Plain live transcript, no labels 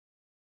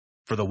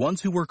For the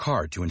ones who work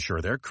hard to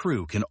ensure their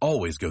crew can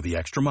always go the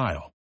extra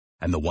mile,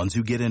 and the ones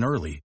who get in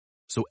early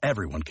so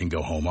everyone can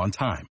go home on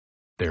time,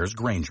 there's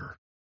Grainger,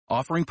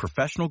 offering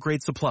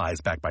professional-grade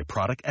supplies backed by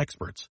product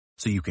experts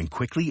so you can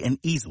quickly and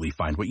easily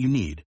find what you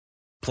need.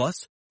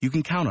 Plus, you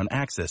can count on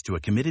access to a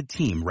committed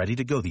team ready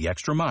to go the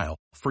extra mile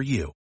for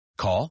you.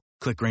 Call,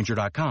 click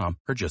Grainger.com,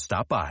 or just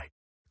stop by.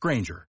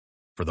 Grainger,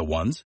 for the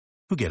ones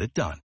who get it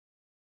done.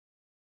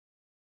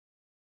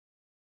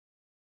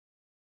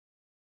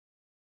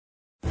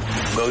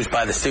 Goes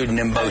by the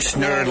pseudonym Bo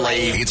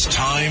Snerdley. It's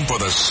time for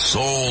the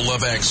Soul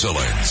of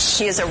Excellence.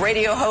 He is a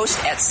radio host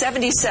at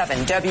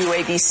 77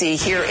 WABC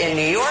here in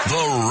New York.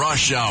 The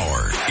Rush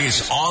Hour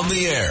is on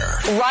the air.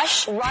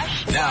 Rush.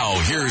 Now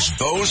here's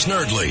Bo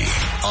Snerdley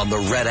on the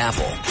Red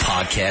Apple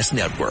Podcast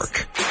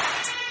Network.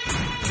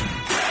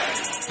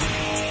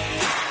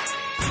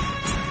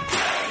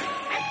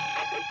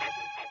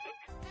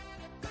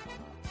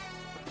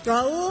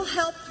 Raul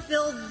helped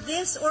build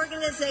this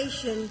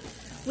organization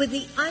with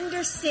the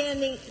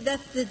understanding that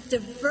the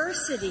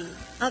diversity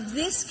of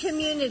this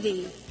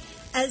community,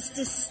 as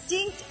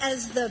distinct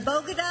as the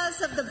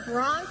Bogotas of the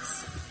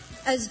Bronx,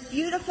 as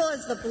beautiful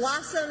as the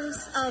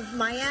blossoms of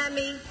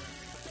Miami,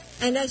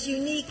 and as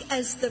unique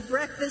as the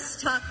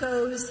breakfast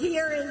tacos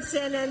here in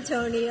San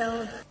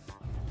Antonio.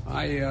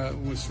 I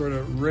was sort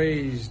of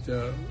raised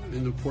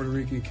in the Puerto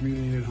Rican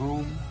community at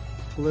home,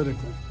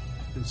 politically.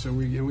 And so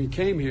we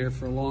came here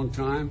for a long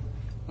time,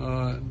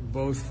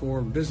 both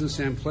for business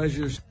and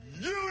pleasures.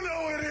 You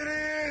know what it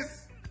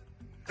is.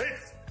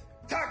 It's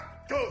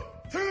Taco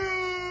Tuesday.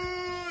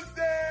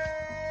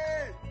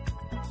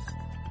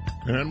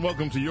 And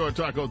welcome to your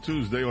Taco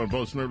Tuesday on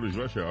Bo Snerdley's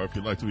Rush Hour. If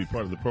you'd like to be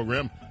part of the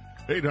program,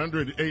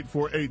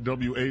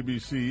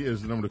 800-848-WABC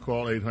is the number to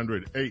call,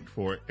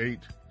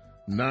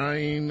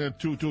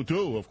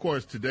 800-848-9222. Of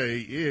course,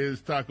 today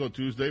is Taco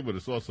Tuesday, but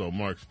it's also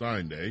Mark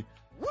Stein Day.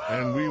 Woo!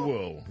 And we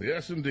will,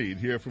 yes indeed,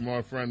 hear from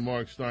our friend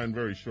Mark Stein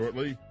very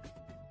shortly.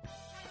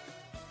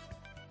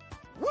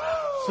 Woo!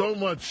 So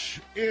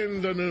much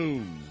in the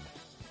news.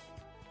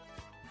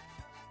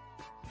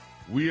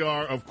 We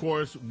are, of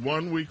course,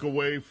 1 week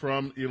away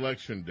from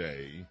Election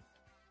Day,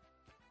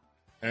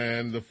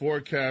 and the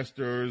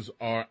forecasters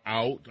are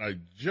out. I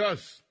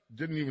just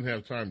didn't even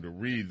have time to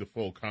read the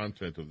full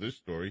content of this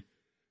story,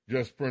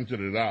 just printed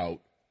it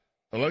out.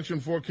 Election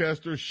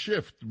forecasters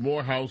shift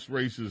more House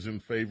races in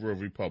favor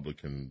of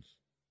Republicans.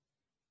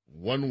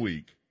 1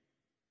 week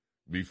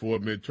before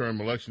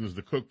midterm elections,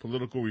 the Cook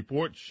Political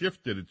Report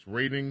shifted its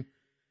rating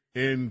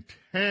in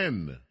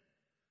 10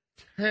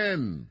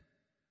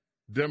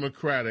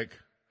 Democratic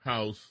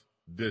House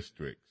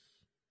districts.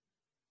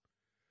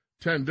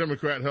 10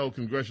 Democrat-held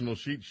congressional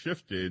seats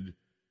shifted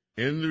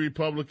in the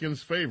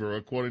Republicans' favor,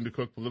 according to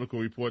Cook Political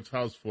Report's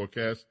House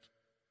forecast,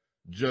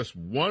 just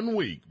 1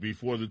 week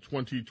before the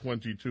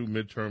 2022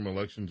 midterm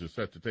elections are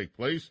set to take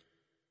place.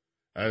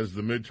 As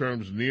the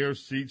midterms near,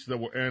 seats that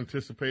were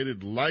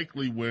anticipated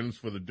likely wins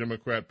for the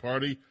Democrat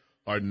Party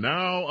are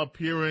now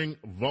appearing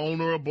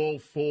vulnerable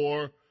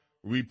for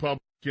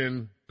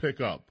Republican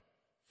pickup,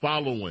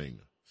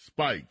 following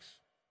spikes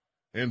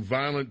in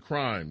violent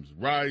crimes,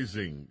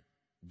 rising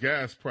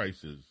gas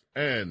prices,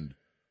 and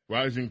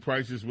rising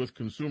prices with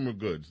consumer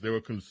goods. There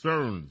are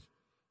concerns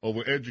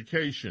over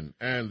education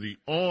and the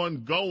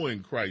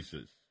ongoing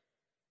crisis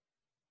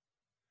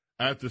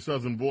at the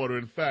southern border.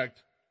 In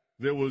fact,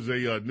 there was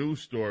a news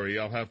story.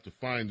 I'll have to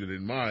find it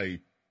in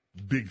my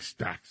big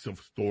stacks of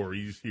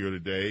stories here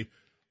today.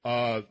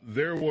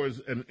 There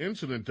was an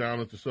incident down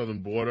at the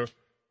southern border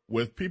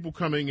with people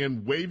coming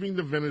in, waving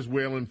the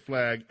Venezuelan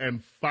flag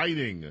and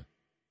fighting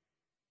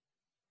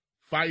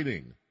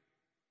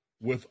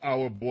with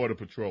our Border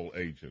Patrol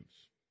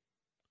agents.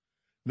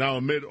 Now,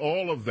 amid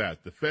all of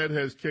that, the Fed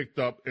has kicked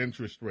up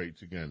interest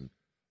rates again,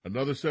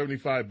 another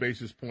 75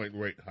 basis point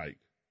rate hike.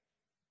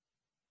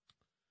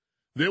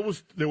 There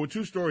were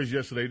two stories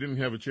yesterday. I didn't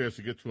have a chance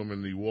to get to them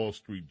in the Wall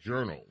Street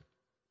Journal.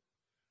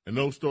 And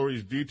those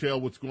stories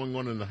detail what's going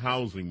on in the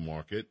housing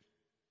market.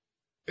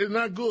 It's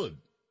not good.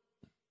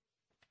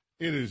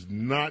 It is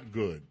not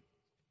good.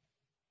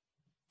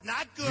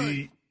 Not good.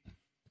 The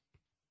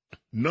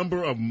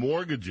number of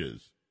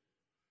mortgages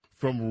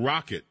from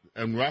Rocket,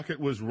 and Rocket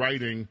was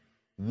writing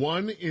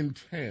 1 in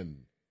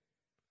 10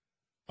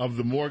 of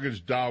the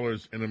mortgage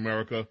dollars in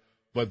America,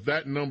 but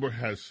that number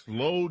has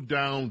slowed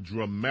down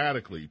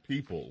dramatically.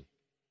 People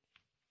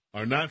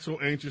are not so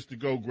anxious to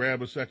go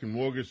grab a second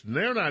mortgage.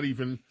 They're not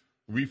even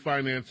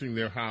refinancing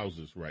their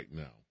houses right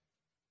now.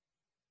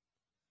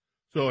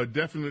 So a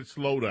definite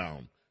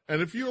slowdown.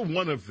 And if you're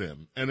one of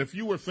them, and if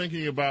you were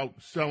thinking about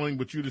selling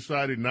but you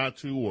decided not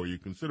to, or you're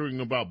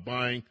considering about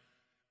buying,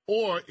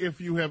 or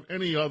if you have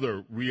any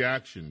other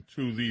reaction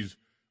to these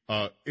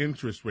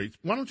interest rates,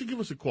 why don't you give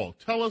us a call?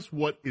 Tell us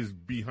what is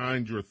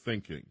behind your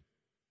thinking.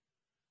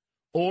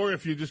 Or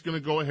if you're just going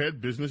to go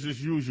ahead, business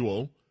as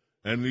usual,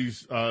 and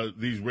these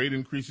rate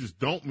increases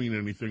don't mean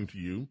anything to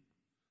you,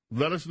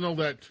 let us know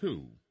that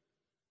too.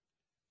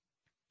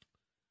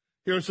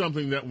 Here's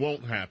something that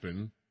won't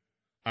happen,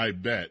 I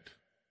bet.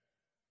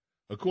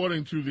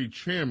 According to the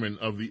chairman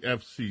of the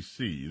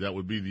FCC, that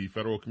would be the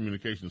Federal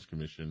Communications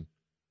Commission,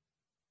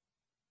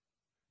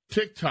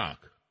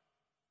 TikTok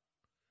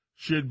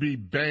should be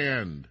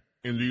banned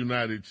in the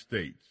United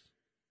States.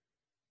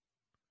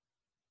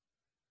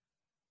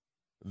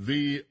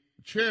 The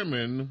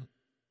chairman,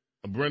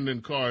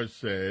 Brendan Carr,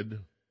 said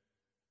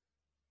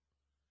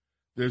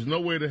there's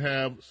no way to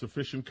have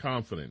sufficient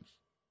confidence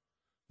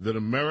that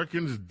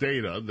Americans'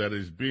 data that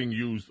is being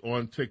used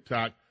on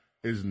TikTok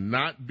is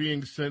not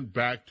being sent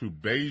back to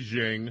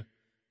Beijing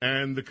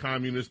and the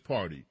Communist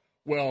Party.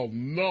 Well,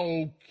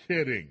 no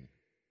kidding.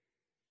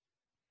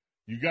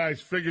 You guys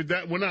figured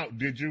that one out,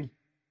 did you?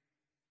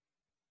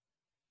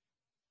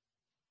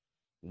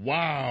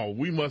 Wow,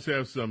 we must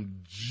have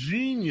some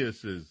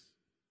geniuses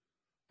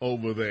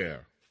over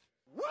there.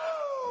 Woo!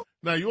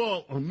 Now, you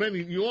all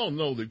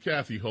know that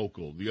Kathy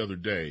Hochul the other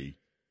day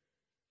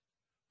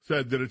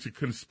said that it's a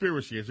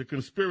conspiracy. It's a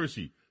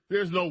conspiracy.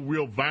 There's no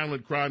real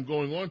violent crime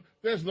going on.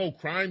 There's no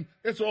crime.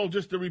 It's all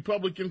just a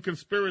Republican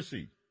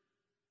conspiracy.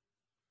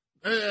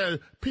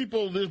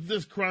 People,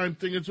 this crime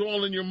thing, it's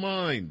all in your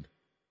mind.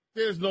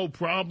 There's no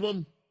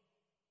problem.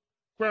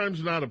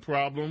 Crime's not a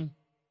problem.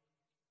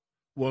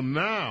 Well,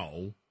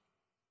 now,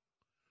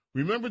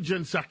 remember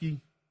Jen Psaki?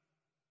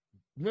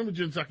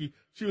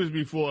 She was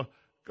before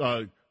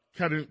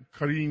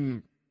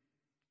Karine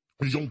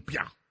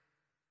Jean-Pierre,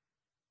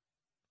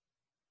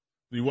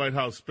 the White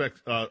House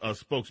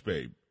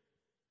spokesbabe.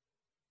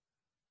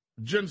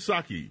 Jen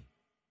Psaki,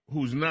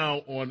 who's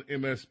now on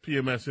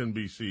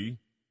PMSNBC,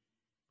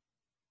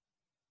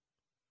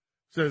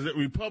 says that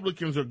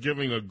Republicans are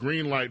giving a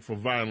green light for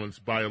violence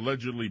by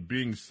allegedly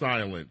being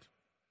silent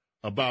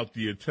about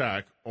the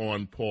attack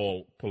on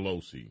Paul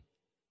Pelosi.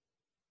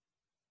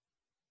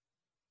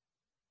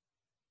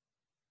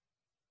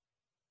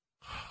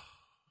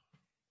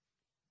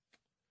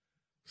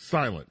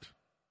 Silent.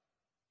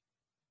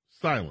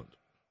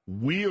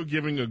 We are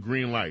giving a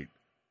green light,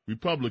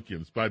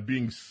 Republicans, by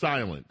being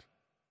silent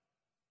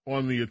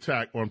on the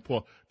attack on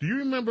Paul. Do you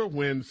remember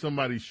when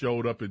somebody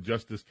showed up at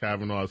Justice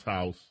Kavanaugh's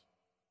house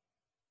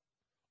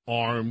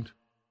armed?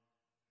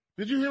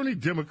 Did you hear any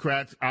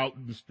Democrats out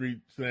in the street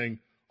saying,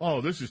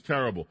 oh, this is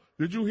terrible?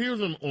 Did you hear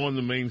them on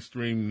the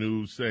mainstream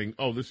news saying,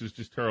 oh, this is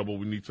just terrible,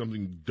 we need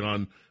something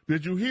done?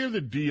 Did you hear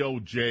the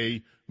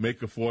DOJ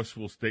make a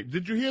forceful statement?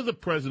 Did you hear the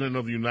President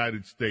of the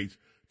United States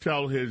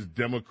tell his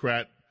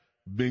Democrat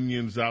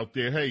minions out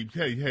there,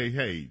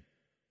 hey,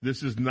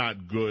 this is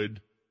not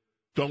good.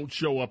 Don't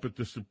show up at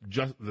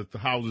the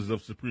houses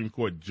of Supreme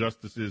Court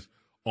justices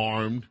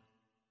armed.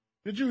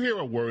 Did you hear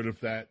a word of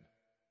that?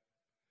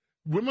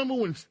 Remember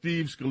when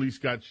Steve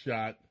Scalise got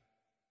shot?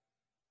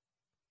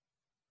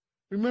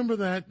 Remember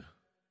that?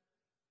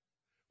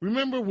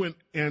 Remember when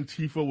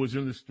Antifa was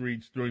in the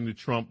streets during the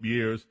Trump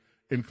years,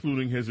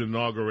 including his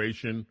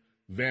inauguration,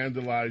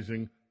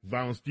 vandalizing,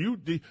 violence? Do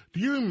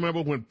you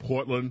remember when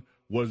Portland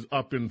was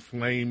up in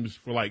flames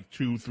for like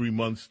 2-3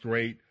 months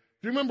straight?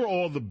 Do you remember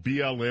all the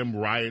BLM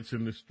riots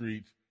in the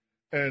streets?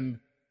 And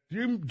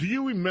do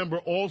you remember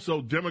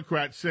also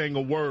Democrats saying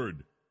a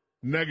word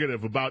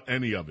negative about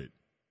any of it?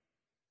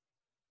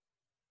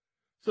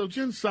 So,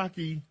 Jen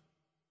Psaki,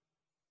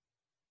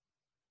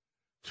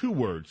 2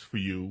 words for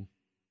you,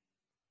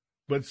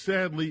 but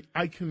sadly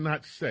I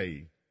cannot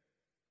say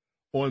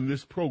on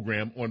this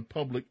program on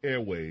public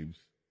airwaves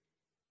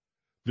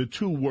the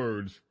 2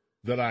 words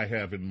that I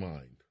have in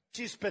mind.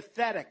 She's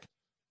pathetic.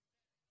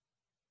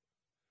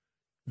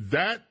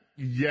 That,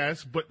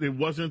 yes, but it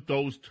wasn't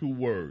those 2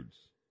 words.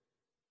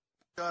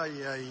 I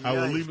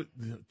will leave it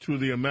to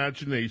the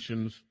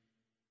imaginations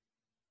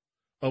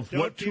of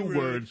what 2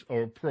 words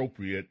are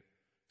appropriate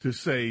to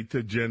say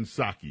to Jen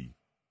Psaki.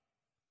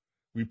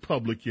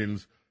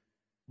 Republicans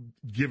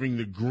giving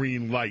the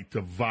green light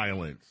to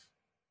violence.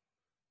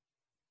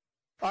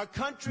 Our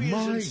country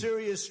is in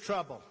serious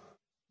trouble.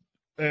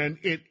 And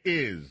it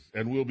is.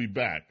 And we'll be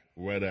back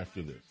right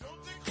after this.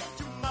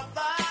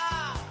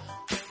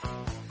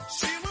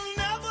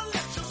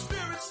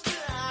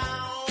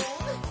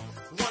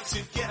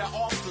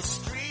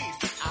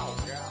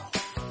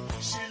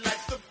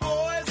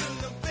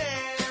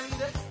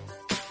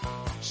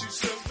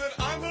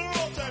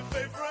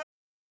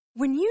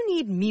 When you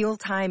need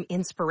mealtime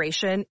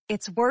inspiration,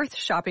 it's worth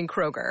shopping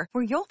Kroger,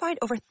 where you'll find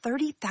over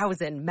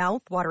 30,000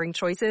 mouth-watering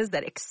choices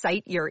that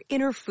excite your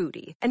inner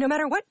foodie. And no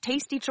matter what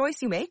tasty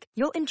choice you make,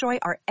 you'll enjoy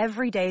our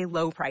everyday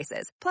low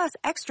prices, plus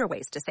extra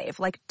ways to save,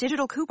 like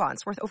digital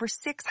coupons worth over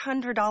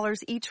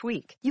 $600 each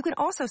week. You can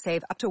also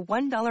save up to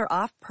 $1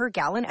 off per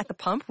gallon at the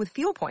pump with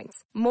fuel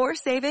points. More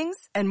savings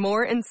and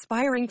more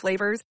inspiring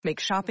flavors make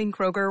shopping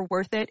Kroger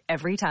worth it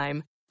every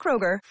time.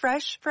 Kroger,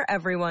 fresh for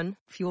everyone.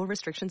 Fuel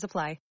restrictions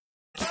apply.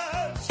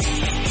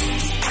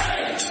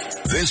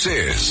 This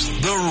is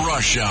The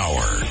Rush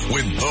Hour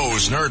with Bo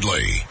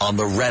Snerdley on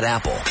the Red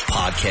Apple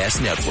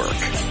Podcast Network.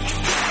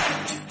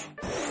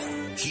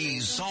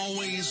 He's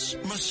always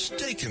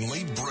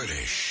mistakenly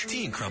British.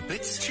 Tea and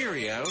crumpets.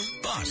 Cheerio.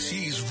 But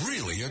he's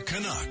really a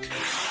Canuck.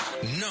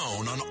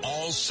 Known on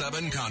all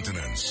 7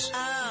 continents.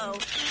 Oh,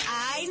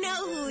 I I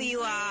know who you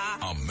are.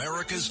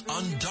 America's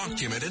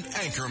undocumented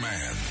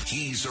anchorman.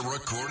 He's a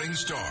recording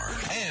star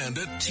and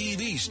a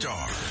TV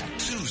star.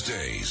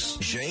 Tuesdays,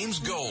 James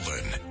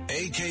Golden,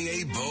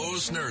 a.k.a. Bo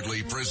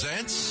Snerdley,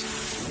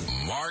 presents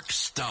Mark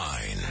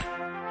Steyn.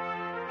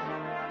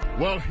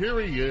 Well, here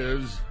he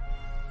is,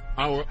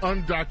 our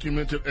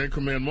undocumented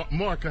anchorman.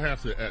 Mark, I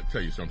have to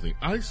tell you something.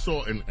 I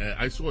saw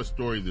a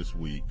story this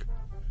week,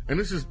 and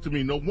this is, to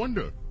me, no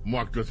wonder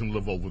Mark doesn't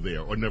live over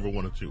there or never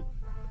wanted to.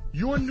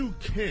 Your new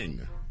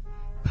king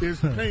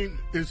is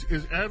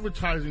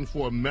advertising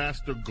for a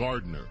master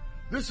gardener.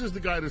 This is the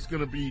guy that's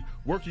going to be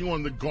working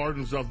on the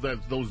gardens of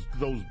those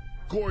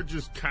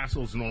gorgeous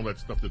castles and all that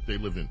stuff that they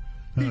live in.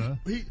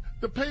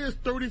 The pay is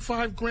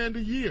 $35,000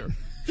 a year.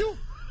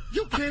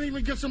 You can't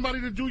even get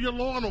somebody to do your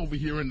lawn over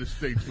here in the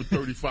States for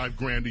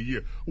 $35,000 a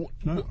year.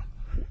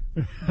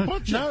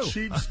 Bunch of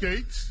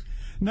cheapskates.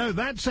 No,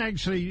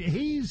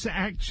 he's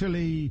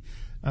actually.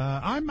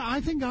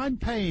 I think I'm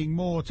paying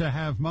more to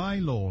have my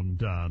lawn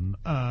done,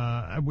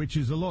 which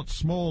is a lot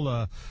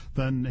smaller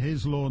than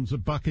his lawns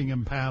at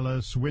Buckingham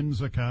Palace,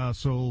 Windsor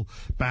Castle,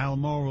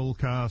 Balmoral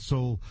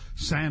Castle,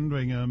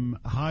 Sandringham,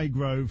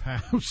 Highgrove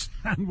House,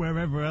 and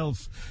wherever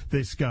else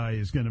this guy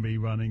is going to be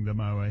running the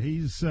mower.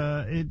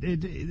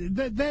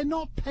 They're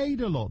not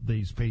paid a lot,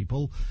 these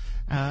people.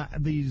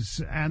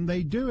 And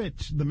they do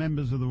it, the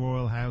members of the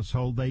royal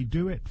household, they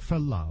do it for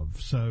love.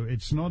 So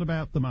it's not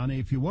about the money.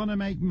 If you want to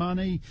make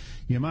money,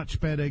 you're much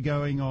better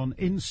going on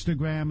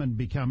Instagram and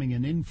becoming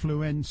an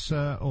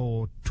influencer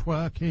or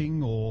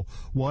twerking or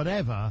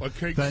whatever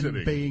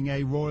than being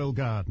a royal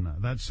gardener.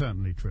 That's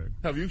certainly true.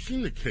 Have you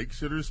seen the cake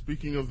sitters?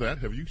 Speaking of that,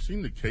 have you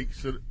seen the cake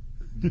sitter?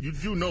 You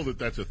do know that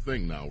that's a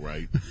thing now,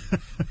 right?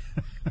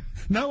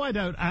 No, I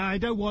don't. I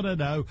don't want to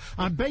know.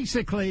 I'm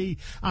basically,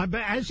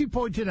 as you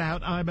pointed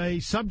out, I'm a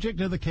subject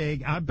of the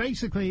king. I'm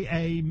basically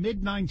a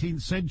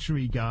mid-19th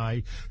century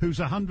guy who's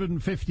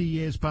 150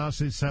 years past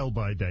his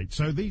sell-by date.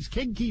 So these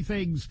kinky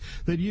things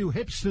that you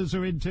hipsters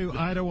are into,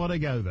 I don't want to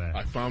go there.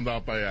 I found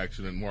out by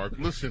accident, Mark.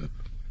 Listen,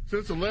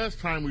 since the last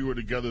time we were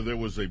together, there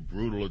was a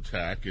brutal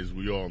attack, as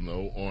we all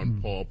know,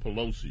 on Paul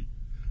Pelosi.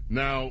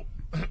 Now,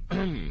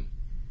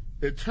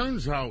 it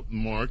turns out,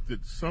 Mark,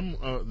 that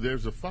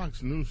there's a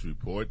Fox News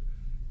report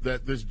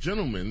that this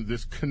gentleman,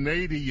 this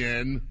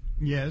Canadian...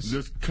 Yes.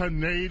 This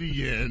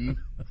Canadian...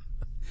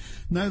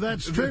 No,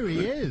 that's true.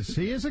 He is.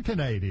 He is a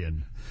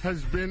Canadian.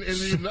 Has been in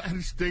the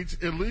United States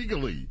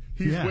illegally.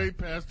 He's way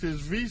past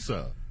his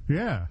visa.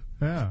 Yeah,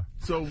 yeah.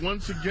 So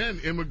once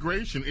again,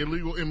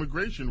 illegal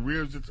immigration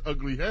rears its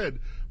ugly head.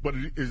 But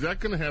is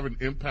that going to have an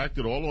impact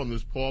at all on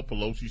this Paul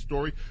Pelosi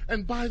story?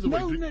 And by the way...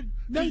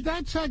 No,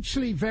 that's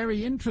actually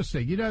very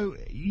interesting. You know,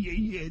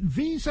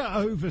 visa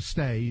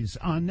overstays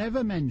are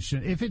never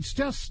mentioned. If it's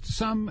just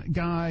some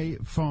guy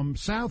from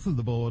south of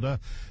the border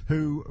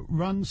who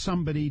runs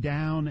somebody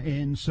down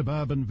in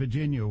suburban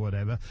Virginia or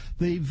whatever,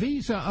 the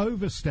visa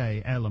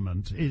overstay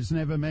element is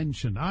never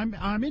mentioned.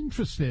 I'm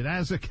interested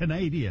as a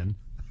Canadian...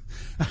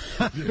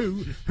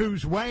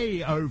 who's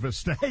way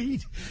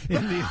overstayed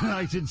in the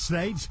United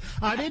States.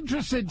 I'm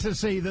interested to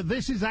see that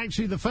this is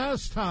actually the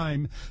first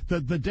time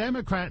that the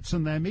Democrats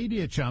and their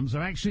media chums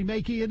are actually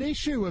making an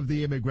issue of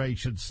the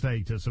immigration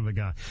status of a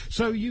guy.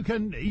 So you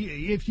can,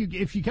 if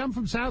you come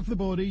from south of the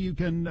border, you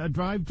can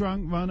drive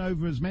drunk, run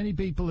over as many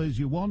people as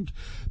you want.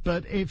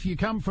 But if you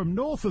come from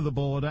north of the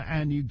border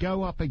and you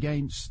go up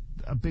against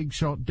big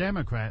shot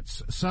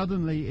Democrats,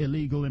 suddenly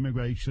illegal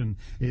immigration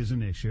is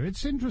an issue.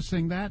 It's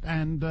interesting that,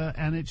 and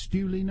it's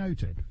duly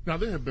noted. Now,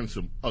 there have been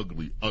some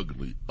ugly,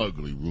 ugly,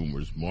 ugly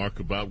rumors, Mark,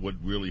 about what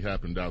really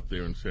happened out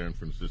there in San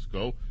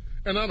Francisco.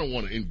 And I don't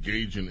want to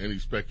engage in any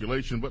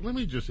speculation, but let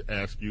me just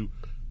ask you,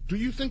 do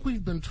you think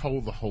we've been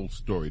told the whole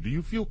story? Do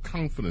you feel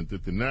confident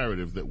that the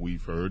narrative that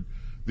we've heard,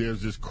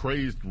 there's this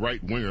crazed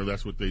right-winger,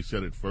 that's what they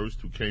said at first,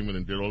 who came in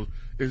and did all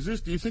this,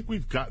 do you think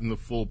we've gotten the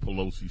full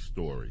Pelosi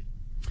story?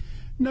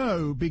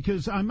 No,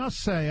 because I must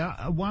say,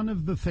 one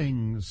of the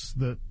things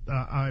that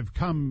I've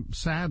come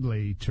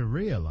sadly to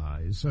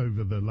realize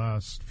over the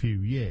last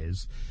few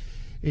years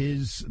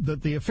is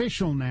that the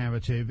official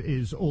narrative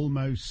is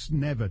almost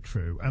never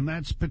true, and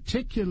that's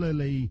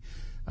particularly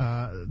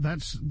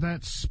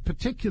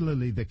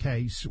the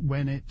case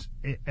when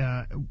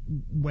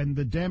when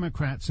the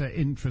Democrats are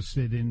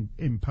interested in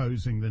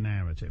imposing the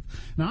narrative.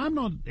 Now, I'm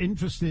not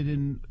interested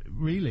in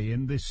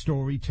this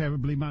story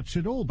terribly much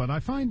at all, but I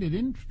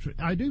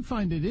do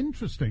find it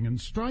interesting and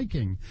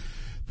striking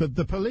that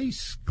the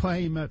police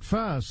claim at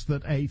first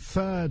that a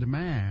third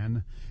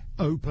man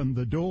opened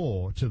the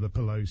door to the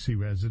Pelosi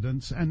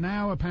residence, and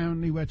now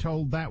apparently we're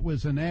told that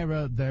was an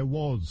error. There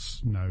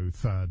was no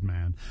third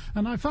man.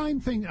 And I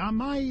find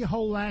my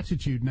whole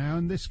attitude now,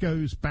 and this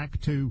goes back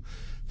to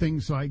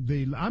things like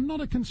I'm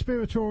not a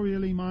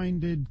conspiratorially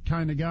minded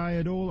kind of guy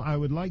at all. I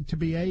would like to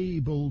be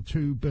able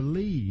to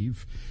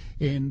believe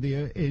in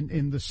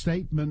the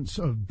statements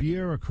of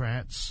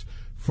bureaucrats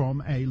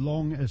from a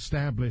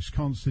long-established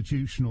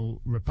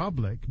constitutional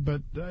republic.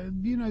 But,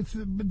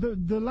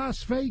 the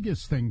Las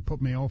Vegas thing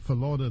put me off a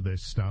lot of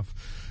this stuff.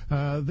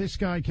 This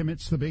guy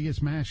commits the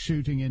biggest mass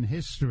shooting in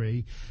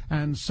history,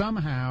 and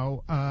somehow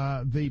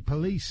the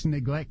police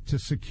neglect to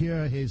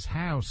secure his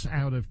house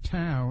out of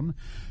town,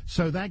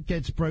 so that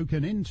gets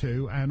broken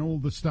into and all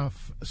the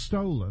stuff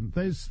stolen.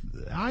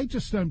 I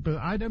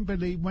don't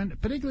believe,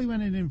 particularly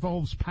when it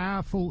involves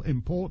powerful,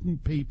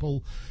 important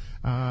people,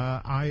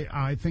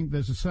 I think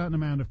there's a certain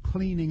amount of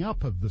cleaning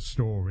up of the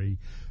story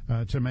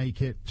to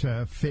make it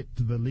fit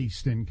the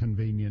least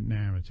inconvenient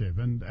narrative.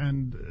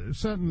 And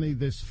certainly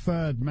this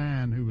third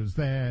man who was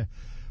there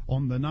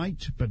on the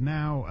night but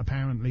now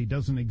apparently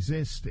doesn't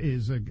exist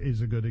is a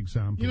good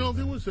example.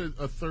 There was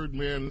a third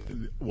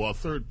man, a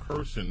third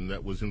person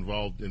that was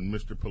involved in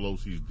Mr.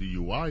 Pelosi's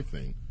DUI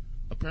thing.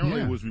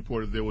 Apparently it was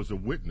reported there was a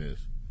witness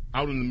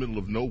out in the middle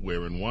of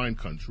nowhere in wine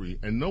country,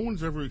 and no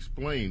one's ever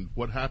explained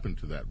what happened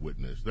to that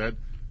witness. That,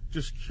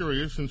 just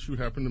curious, since you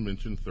happen to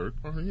mention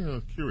third party,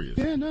 curious.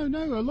 Yeah, no,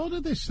 a lot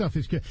of this stuff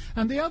is good.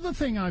 And the other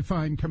thing I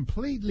find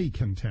completely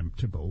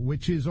contemptible,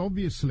 which is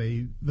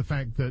obviously the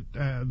fact that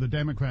the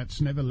Democrats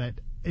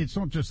it's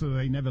not just that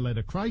they never let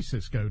a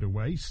crisis go to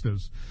waste,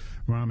 as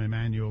Rahm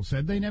Emanuel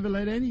said, they never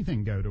let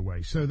anything go to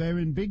waste. So they're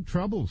in big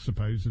trouble,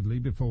 supposedly,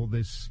 before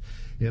this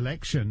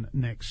election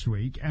next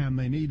week, and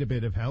they need a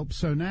bit of help.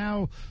 So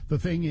now the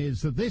thing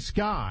is that this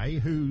guy,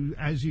 who,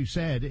 as you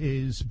said,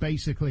 is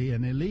basically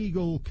an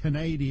illegal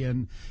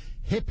Canadian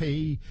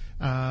hippie,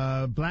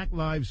 Black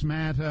Lives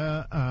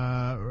Matter,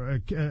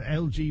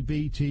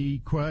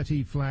 LGBT,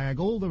 QWERTY flag,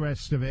 all the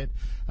rest of it,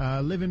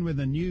 living with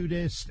a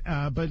nudist.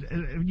 But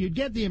you'd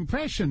get the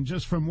impression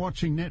just from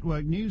watching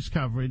network news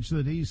coverage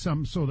that he's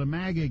some sort of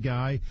MAGA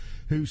guy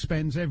who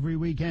spends every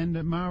weekend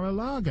at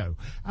Mar-a-Lago.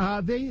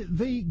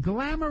 The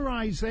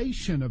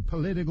glamorization of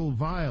political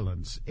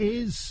violence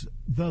is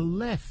the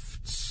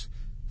left's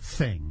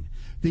thing.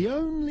 The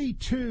only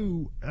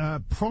two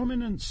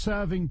prominent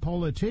serving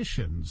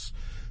politicians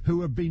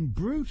who have been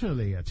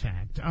brutally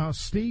attacked are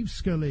Steve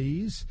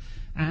Scalise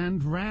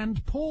and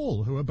Rand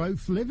Paul, who are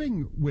both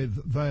living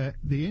with the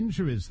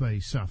injuries they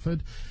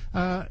suffered.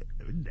 Paul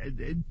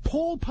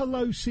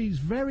Pelosi's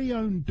very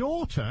own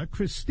daughter,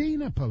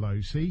 Christina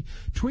Pelosi,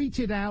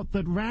 tweeted out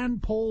that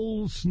Rand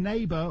Paul's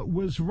neighbor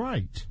was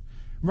right.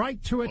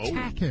 Right to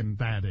attack him,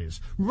 that is.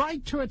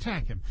 Right to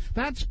attack him.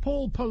 That's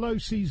Paul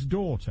Pelosi's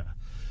daughter.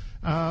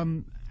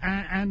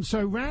 And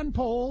so Rand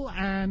Paul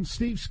and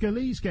Steve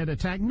Scalise get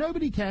attacked.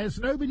 Nobody cares.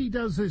 Nobody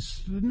does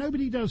this.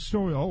 Nobody does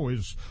story. Oh,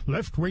 is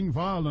left-wing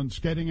violence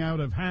getting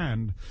out of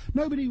hand?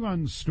 Nobody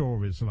runs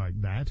stories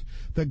like that.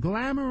 The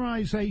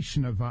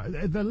glamorization of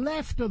the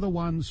left are the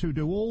ones who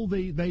do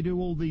they do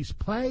all these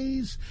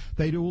plays.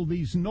 They do all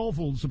these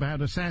novels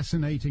about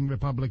assassinating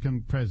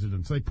Republican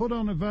presidents. They put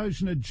on a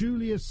version of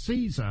Julius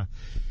Caesar,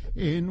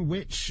 in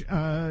which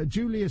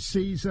Julius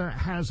Caesar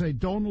has a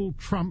Donald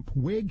Trump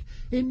wig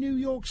in New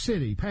York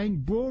City, paying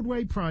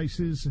Broadway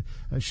prices,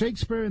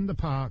 Shakespeare in the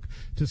Park,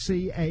 to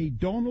see a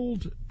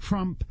Donald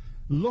Trump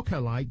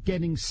lookalike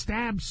getting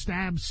stabbed,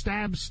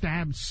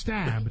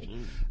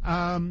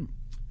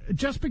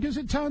 just because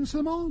it turns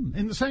them on,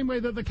 in the same way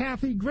that the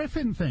Kathy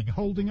Griffin thing,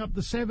 holding up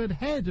the severed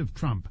head of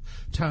Trump,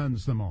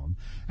 turns them on.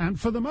 And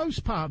for the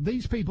most part,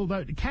 these people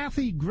don't.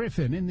 Kathy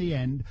Griffin, in the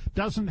end,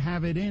 doesn't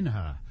have it in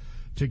her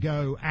to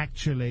go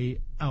actually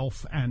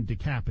off and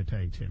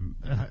decapitate him.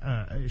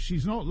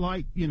 She's not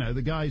like,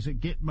 the guys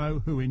at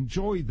Gitmo who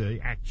enjoy the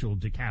actual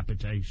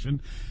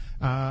decapitation.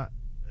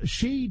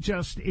 She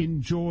just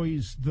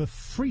enjoys the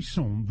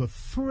frisson, the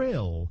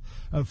thrill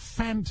of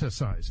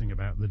fantasizing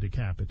about the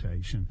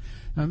decapitation.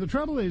 And the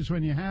trouble is,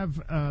 when you have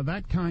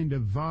that kind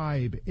of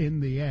vibe in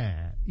the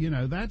air,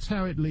 that's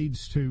how it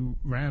leads to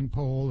Rand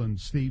Paul and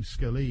Steve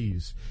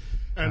Scalise.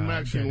 And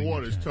Maxine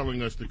Waters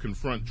telling us to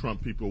confront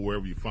Trump people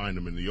wherever you find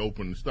them in the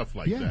open and stuff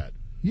like that.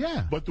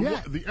 Yeah. But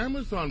the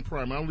Amazon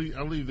Prime, I'll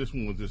leave this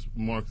one with this,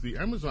 Mark. The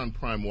Amazon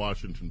Prime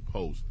Washington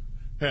Post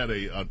had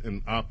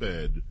an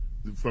op-ed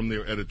from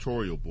their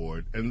editorial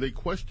board, and they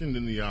questioned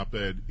in the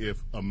op-ed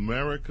if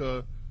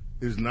America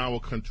is now a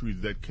country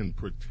that can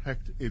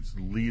protect its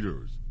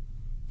leaders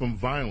from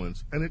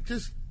violence. And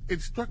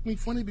it struck me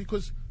funny,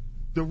 because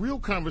the real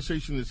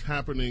conversation that's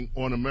happening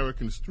on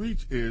American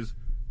streets is,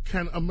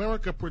 can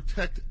America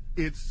protect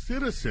its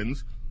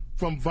citizens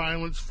from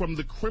violence from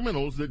the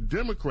criminals that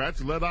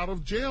Democrats let out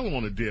of jail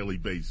on a daily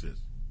basis?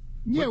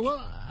 Yeah,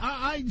 well,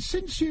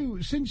 since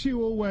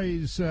you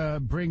always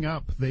bring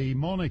up the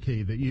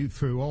monarchy that you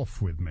threw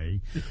off with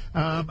me,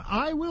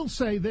 I will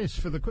say this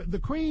for the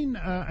Queen.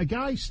 A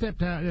guy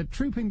stepped out,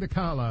 Trooping the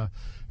Colour,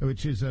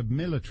 which is a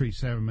military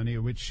ceremony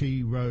at which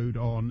she rode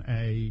on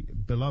a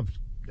beloved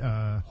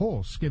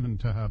horse given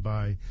to her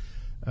by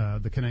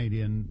the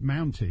Canadian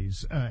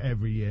Mounties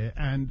every year,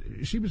 and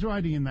she was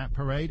riding in that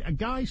parade. A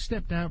guy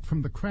stepped out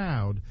from the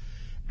crowd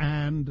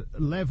and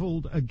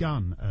leveled a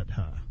gun at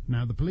her.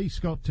 Now, the police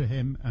got to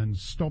him and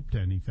stopped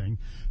anything,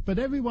 but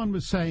everyone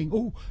was saying,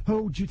 do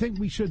you think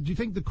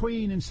the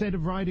Queen, instead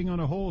of riding on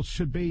a horse,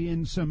 should be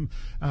in some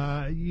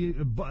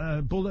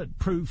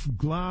bulletproof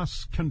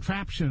glass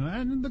contraption?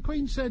 And the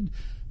Queen said,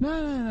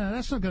 no,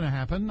 that's not going to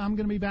happen. I'm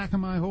going to be back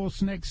on my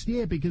horse next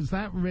year, because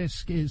that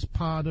risk is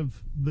part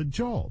of the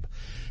job.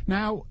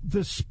 Now,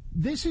 this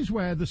is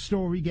where the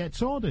story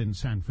gets odd in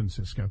San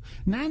Francisco.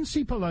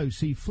 Nancy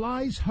Pelosi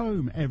flies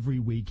home every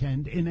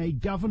weekend in a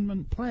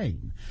government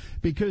plane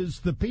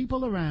because the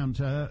people around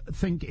her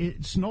think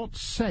it's not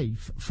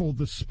safe for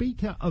the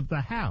Speaker of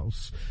the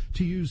House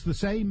to use the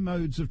same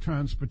modes of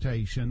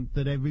transportation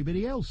that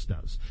everybody else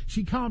does.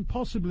 She can't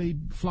possibly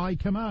fly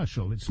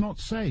commercial. It's not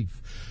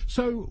safe.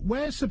 So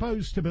we're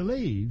supposed to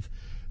believe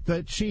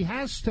that she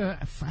has to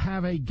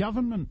have a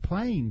government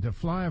plane to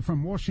fly her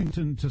from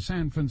Washington to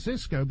San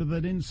Francisco, but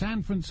that in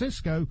San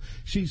Francisco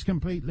she's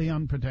completely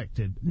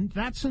unprotected.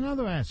 That's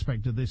another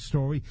aspect of this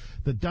story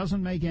that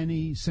doesn't make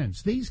any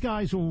sense. These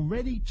guys are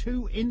already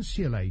too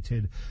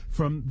insulated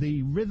from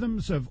the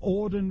rhythms of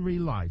ordinary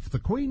life. The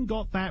Queen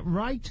got that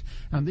right,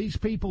 and these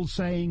people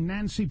saying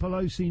Nancy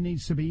Pelosi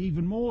needs to be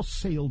even more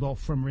sealed off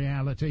from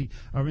reality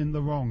are in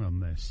the wrong on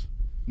this.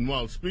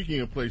 Well, speaking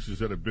of places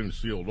that have been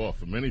sealed off,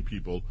 for many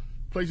people,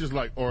 places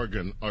like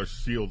Oregon are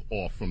sealed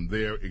off from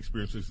their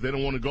experiences. They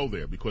don't want to go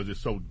there because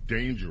it's so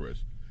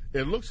dangerous.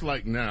 It looks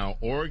like now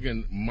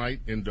Oregon might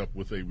end up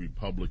with a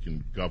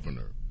Republican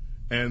governor.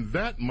 And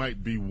that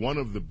might be one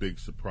of the big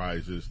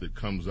surprises that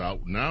comes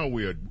out. Now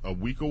we're a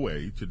week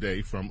away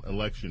today from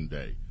Election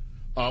Day.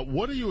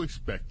 What are you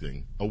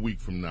expecting a week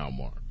from now,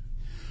 Mark?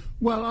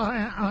 Well,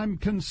 I'm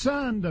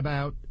concerned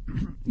about,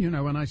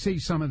 when I see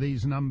some of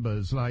these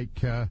numbers,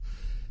 like...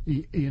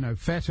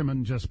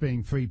 Fetterman just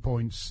being 3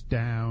 points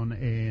down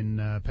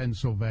in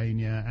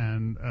Pennsylvania,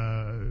 and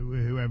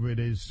whoever it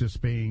is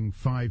just being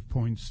 5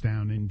 points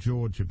down in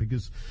Georgia,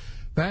 because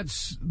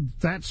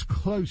that's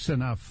close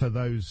enough for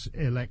those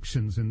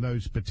elections in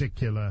those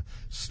particular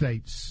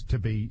states to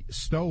be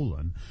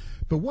stolen.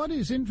 But what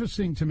is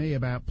interesting to me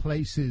about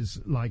places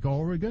like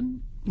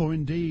Oregon, or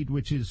indeed,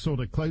 which is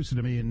sort of closer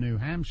to me in New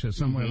Hampshire,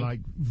 somewhere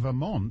like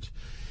Vermont,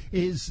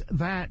 is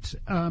that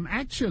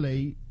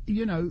actually,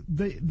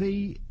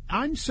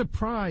 I'm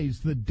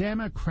surprised the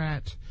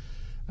Democrat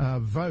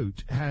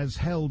vote has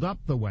held up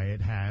the way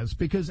it has,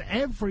 because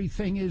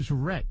everything is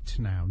wrecked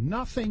now.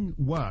 Nothing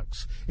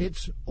works.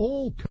 It's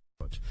all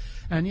kaput.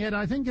 And yet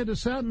I think at a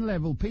certain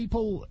level,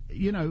 people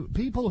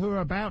who are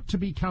about to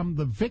become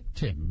the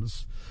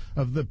victims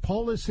of the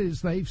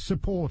policies they've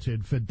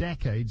supported for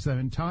decades, their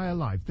entire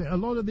life. A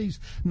lot of these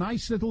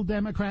nice little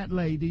Democrat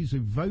ladies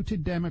who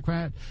voted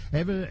Democrat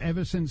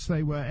ever since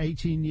they were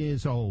 18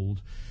 years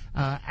old,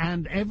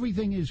 and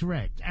everything is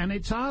wrecked. And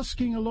it's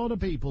asking a lot of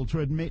people to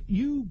admit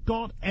you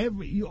got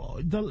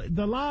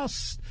the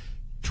last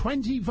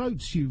 20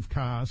 votes you've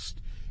cast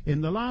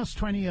in the last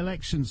 20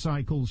 election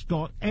cycles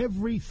got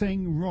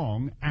everything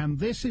wrong, and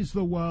this is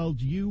the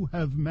world you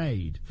have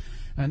made.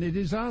 And it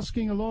is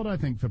asking a lot, I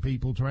think, for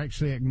people to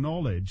actually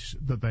acknowledge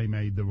that they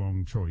made the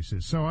wrong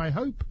choices. So I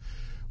hope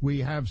we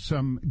have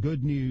some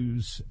good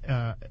news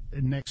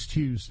next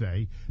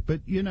Tuesday.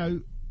 But,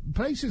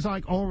 places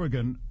like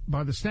Oregon,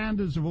 by the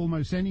standards of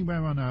almost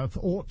anywhere on earth,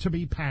 ought to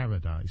be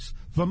paradise.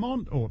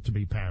 Vermont ought to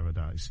be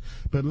paradise.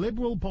 But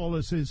liberal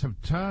policies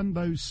have turned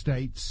those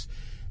states...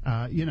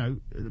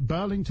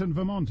 Burlington,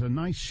 Vermont, a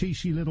nice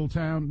shishy little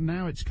town.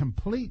 Now it's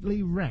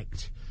completely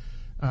wrecked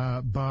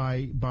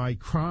by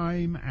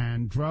crime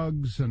and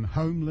drugs and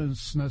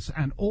homelessness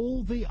and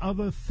all the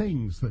other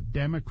things that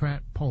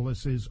Democrat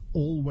policies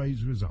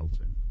always result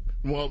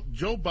in. Well,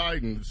 Joe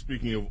Biden,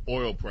 speaking of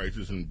oil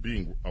prices and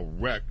being a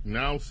wreck,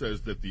 now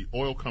says that the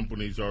oil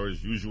companies are,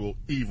 as usual,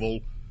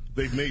 evil.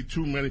 They've made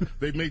too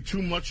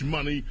much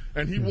money,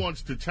 and he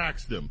wants to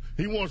tax them.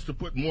 He wants to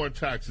put more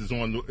taxes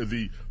on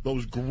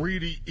those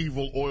greedy,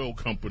 evil oil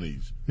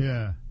companies.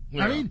 Yeah.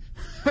 I mean,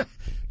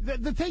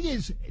 the thing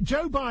is,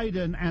 Joe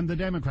Biden and the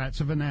Democrats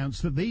have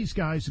announced that these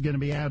guys are going to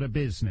be out of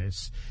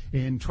business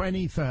in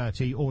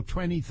 2030 or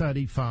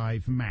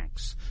 2035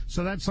 max.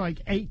 So that's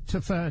like 8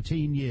 to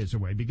 13 years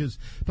away, because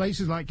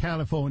places like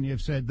California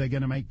have said they're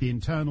going to make the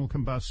internal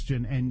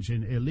combustion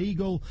engine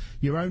illegal.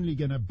 You're only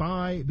going to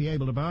be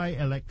able to buy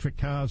electric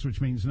cars,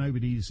 which means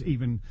nobody's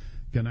even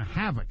going to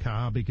have a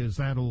car, because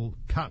that'll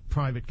cut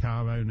private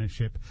car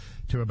ownership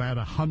to about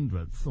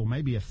 100th or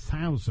maybe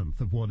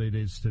 1,000th of what it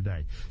is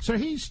today. So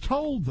he's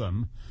told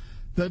them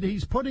that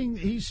he's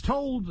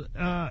told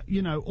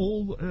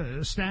all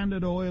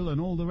Standard Oil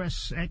and all the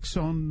rest,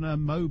 Exxon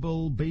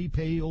Mobil,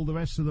 BP, all the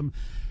rest of them,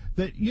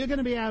 that you're going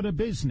to be out of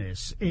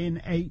business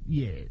in 8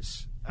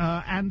 years.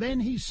 And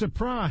then he's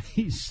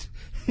surprised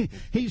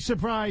he's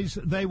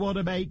surprised they want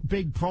to make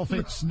big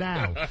profits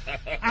now.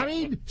 I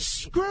mean,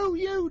 screw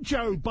you,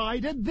 Joe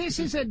Biden. This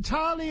is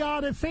entirely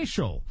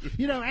artificial.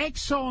 You know,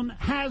 Exxon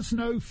has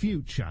no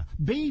future.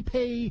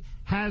 BP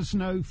has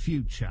no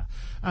future.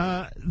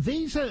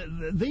 These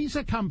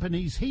are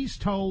companies. He's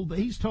told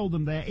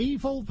them they're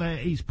evil.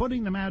 He's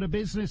putting them out of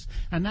business,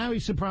 and now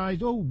he's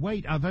surprised. Oh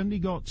wait, I've only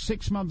got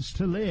 6 months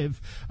to live.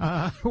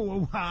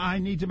 I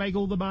need to make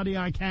all the money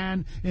I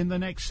can in the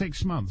next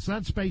 6 months.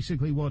 That's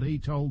basically what he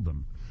told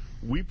them.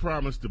 We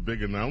promised a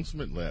big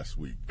announcement last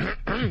week.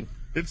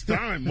 It's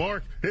time,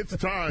 Mark. It's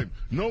time.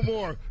 No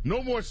more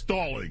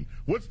stalling.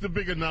 What's the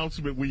big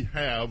announcement we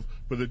have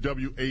for the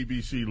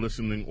WABC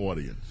listening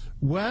audience?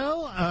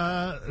 Well,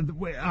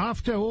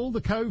 after all the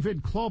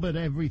COVID clobbered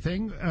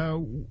everything,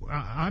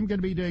 I'm going to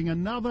be doing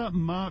another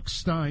Mark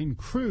Steyn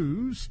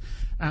cruise,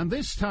 and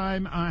this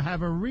time I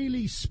have a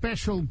really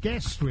special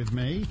guest with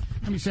me.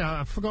 Let me see,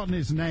 I've forgotten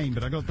his name,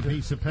 but I got the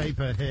piece of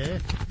paper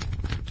here.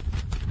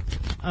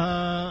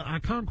 I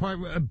can't quite.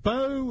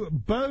 Bo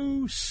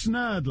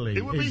Snerdley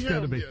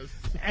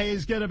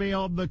is going to be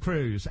on the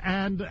cruise,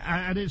 and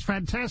it's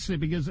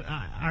fantastic because,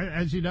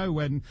 as you know,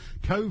 when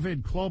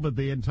COVID clobbered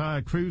the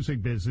entire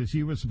cruising business,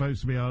 you were supposed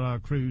to be on our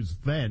cruise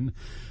then,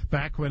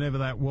 back whenever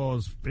that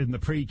was in the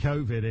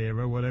pre-COVID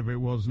era, whatever it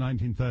was,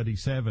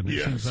 1937.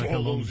 It seems like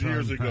all those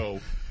years ago.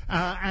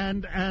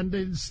 And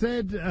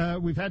instead,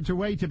 we've had to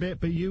wait a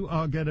bit, but you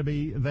are going to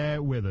be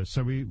there with us.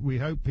 So we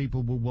hope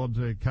people will want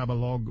to come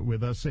along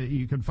with us.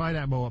 You can find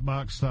out more at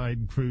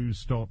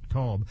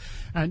marksteincruise.com.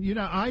 And, you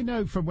know, I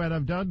know from when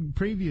I've done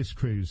previous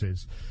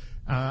cruises,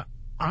 I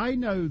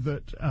know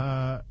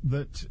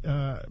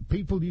that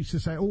people used to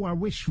say, oh, I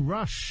wish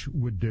Rush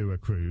would do a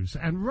cruise.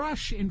 And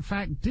Rush, in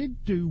fact,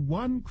 did do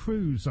one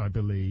cruise, I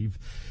believe,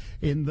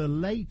 in the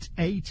late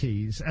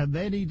 80s, and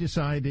then he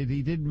decided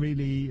he didn't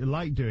really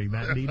like doing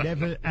that, and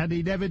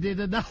he never did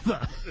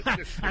another.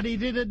 And he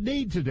didn't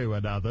need to do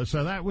another,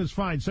 so that was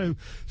fine. So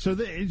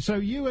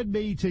you and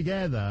me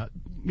together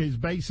is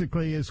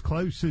basically as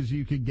close as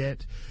you can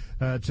get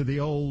to the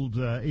old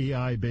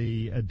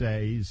EIB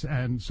days,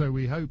 and so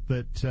we hope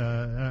that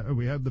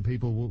the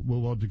people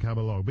will want to come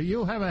along. But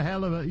you'll have a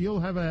hell of a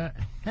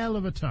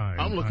time.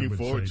 I'm looking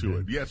forward to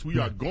it. Yes, we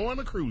are going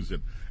to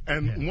cruising.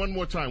 And one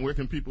more time, where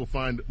can people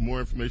find more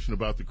information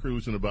about the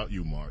cruise and about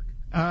you, Mark?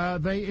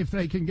 If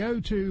they can go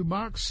to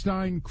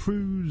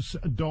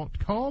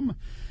marksteincruise.com.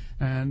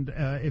 And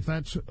if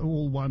that's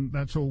all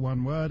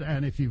one word.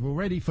 And if you've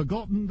already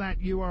forgotten that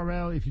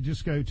URL, if you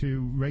just go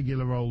to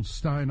regular old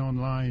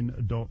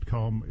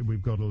steinonline.com,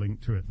 we've got a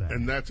link to it there.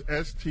 And that's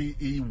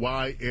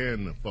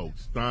STEYN,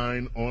 folks,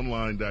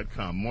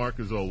 steinonline.com. Mark,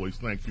 as always,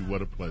 thank you.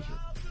 What a pleasure.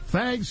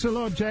 Thanks a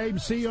lot,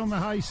 James. See you on the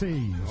high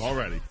seas. All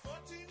righty.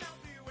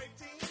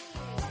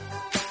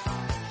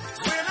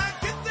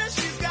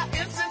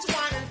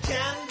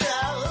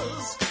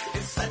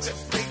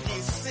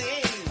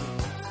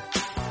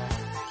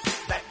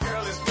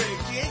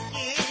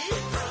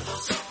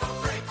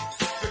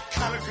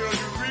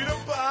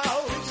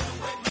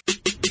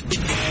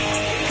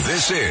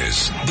 This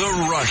is The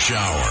Rush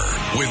Hour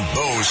with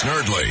Bo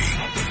Snerdley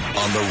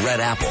on the Red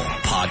Apple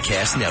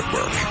Podcast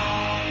Network.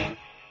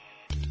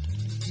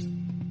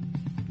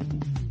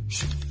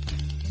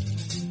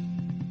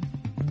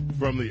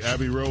 From the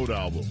Abbey Road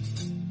album,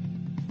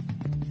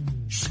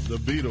 The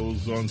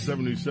Beatles on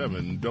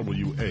 77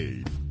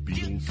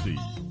 WABC.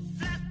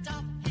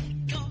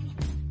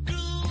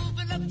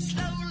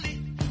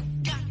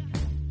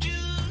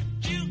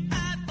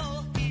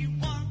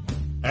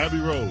 Abbey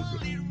Road.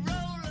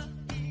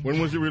 When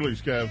was it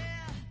released, Kev?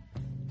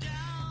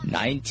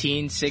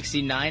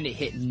 1969. It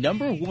hit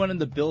number 1 on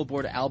the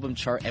Billboard album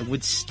chart and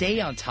would stay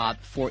on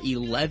top for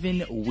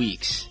 11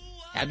 weeks.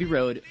 Abbey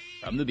Road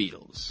from the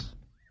Beatles.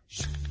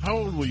 How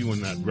old were you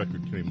when that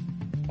record came?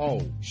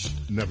 Oh,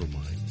 never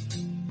mind.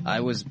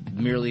 I was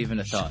merely even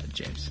a thought,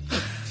 James.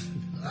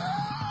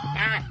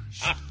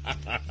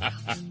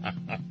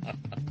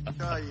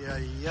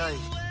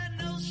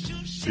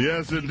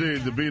 Yes,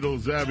 indeed. The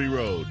Beatles' Abbey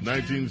Road,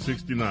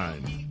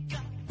 1969.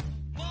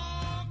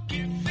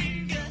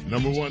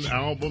 Number 1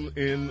 album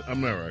in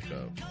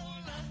America.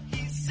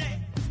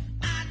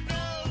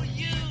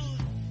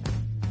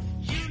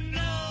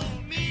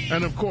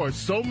 And of course,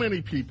 so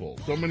many people,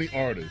 so many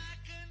artists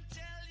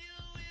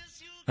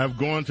have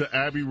gone to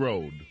Abbey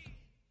Road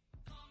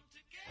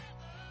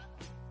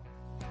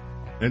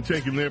and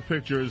taken their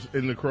pictures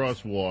in the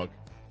crosswalk,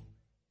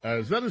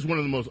 as that is one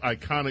of the most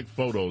iconic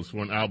photos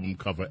for an album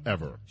cover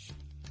ever.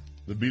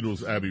 The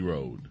Beatles' Abbey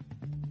Road.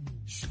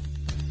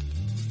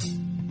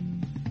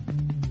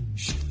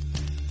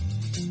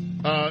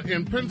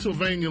 In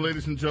Pennsylvania,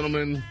 ladies and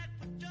gentlemen,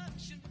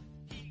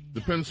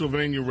 the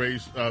Pennsylvania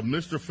race,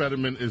 Mr.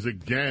 Fetterman is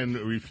again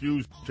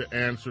refused to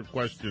answer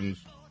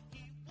questions,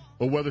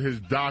 or whether his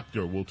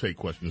doctor will take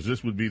questions.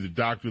 This would be the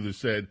doctor that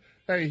said,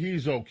 hey,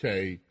 he's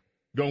okay.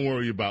 Don't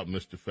worry about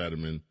Mr.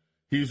 Fetterman.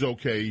 He's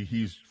okay.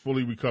 He's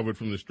fully recovered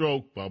from the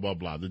stroke, blah, blah,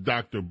 blah. The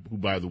doctor, who,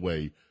 by the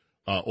way,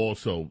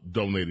 also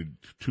donated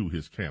to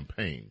his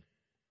campaign.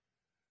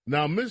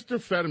 Now, Mr.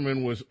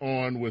 Fetterman was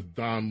on with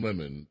Don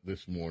Lemon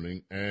this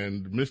morning,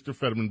 and Mr.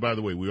 Fetterman, by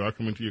the way, we are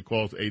coming to your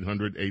calls,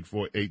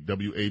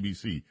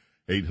 800-848-WABC,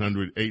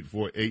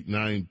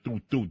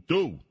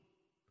 800-848-9222.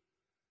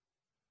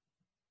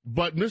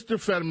 But Mr.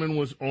 Fetterman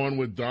was on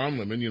with Don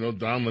Lemon. You know,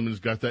 Don Lemon's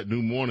got that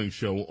new morning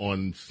show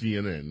on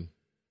CNN.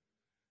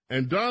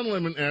 And Don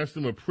Lemon asked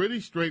him a pretty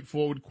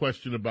straightforward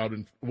question about,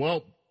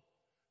 well,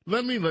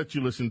 let me let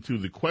you listen to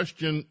the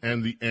question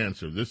and the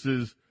answer. This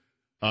is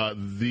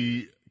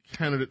the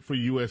candidate for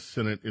U.S.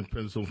 Senate in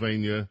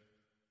Pennsylvania,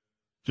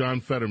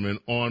 John Fetterman,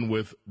 on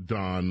with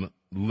Don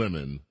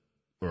Lemon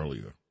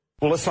earlier.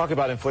 Well, let's talk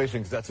about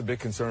inflation, because that's a big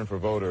concern for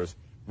voters.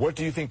 What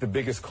do you think the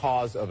biggest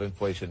cause of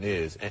inflation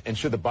is, and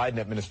should the Biden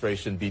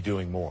administration be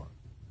doing more?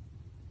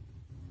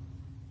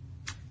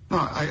 No,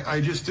 I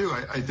just do.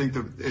 I think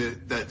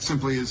that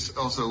simply is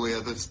also, Leah,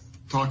 let's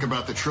talk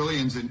about the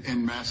trillions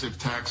in massive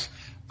tax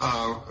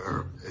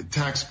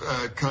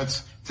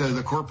cuts to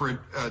the corporate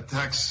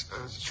tax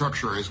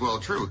structure as well.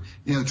 True.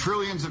 You know,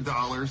 trillions of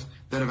dollars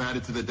that have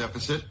added to the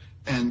deficit,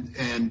 and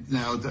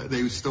now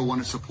they still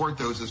want to support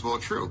those as well.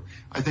 True.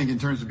 I think in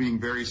terms of being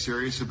very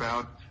serious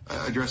about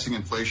addressing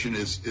inflation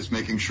is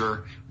making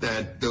sure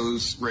that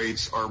those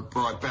rates are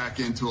brought back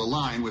into a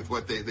line with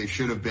what they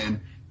should have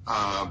been,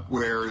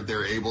 where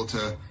they're able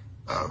to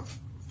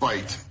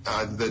fight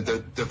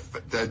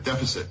the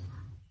deficit.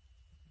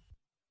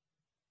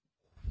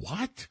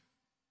 What?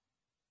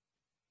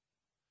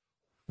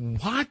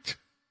 What?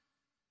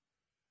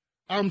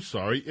 I'm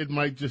sorry, it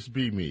might just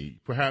be me.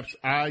 Perhaps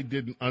I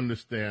didn't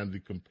understand the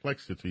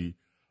complexity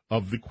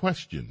of the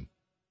question.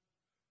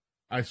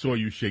 I saw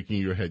you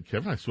shaking your head,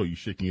 Kevin. I saw you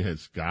shaking your head,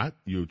 Scott.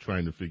 You were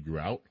trying to figure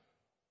out.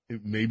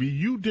 Maybe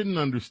you didn't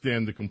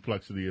understand the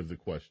complexity of the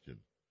question.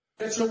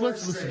 So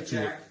let's listen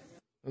to it.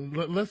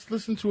 Let's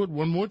listen to it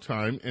one more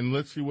time, and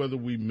let's see whether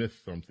we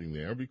missed something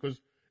there, because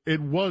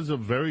it was a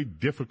very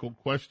difficult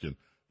question.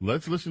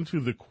 Let's listen to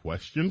the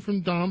question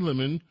from Don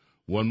Lemon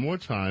one more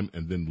time,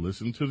 and then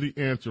listen to the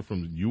answer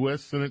from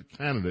U.S. Senate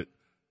candidate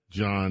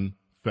John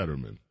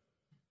Fetterman.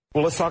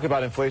 Well, let's talk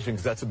about inflation,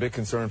 because that's a big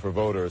concern for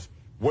voters.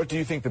 What do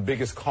you think the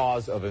biggest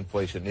cause of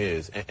inflation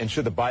is, and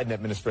should the Biden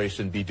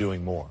administration be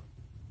doing more?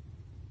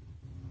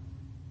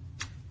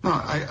 No,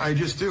 I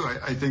just do.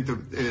 I think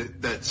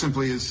that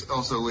simply is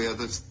also, Leah,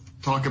 let's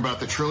talk about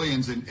the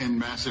trillions in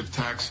massive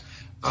tax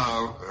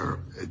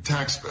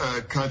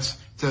cuts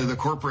to the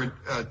corporate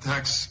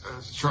tax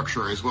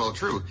structure as well.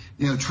 True.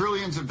 You know,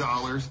 trillions of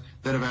dollars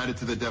that have added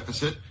to the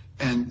deficit,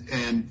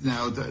 and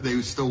now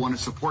they still want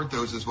to support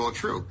those as well.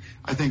 True.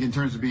 I think in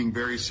terms of being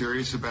very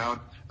serious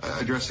about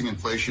addressing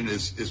inflation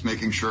is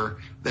making sure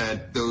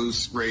that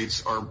those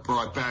rates are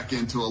brought back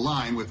into a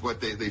line with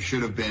what they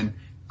should have been,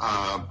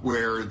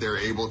 where they're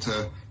able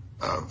to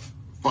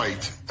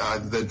fight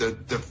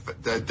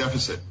the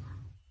deficit.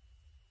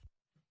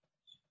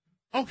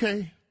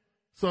 Okay.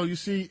 So you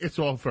see, it's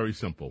all very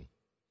simple.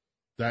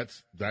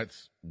 That's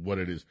what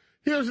it is.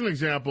 Here's an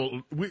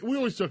example. We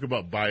always talk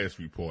about bias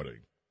reporting.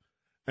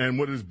 And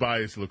what does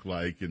bias look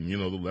like? And, you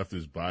know, the left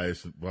is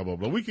biased, blah, blah,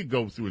 blah. We could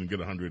go through and get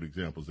 100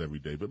 examples every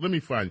day. But let me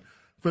find,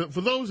 for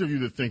those of you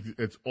that think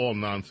it's all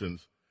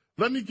nonsense,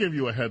 let me give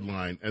you a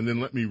headline, and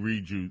then let me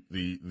read you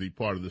the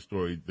part of the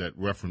story that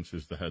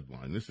references the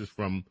headline. This is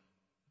from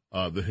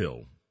The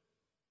Hill.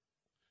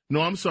 No,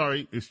 I'm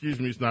sorry.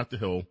 Excuse me. It's not The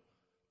Hill.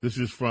 This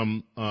is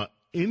from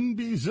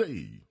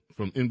NBC,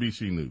 from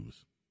NBC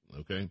News.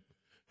 Okay?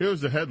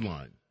 Here's the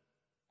headline.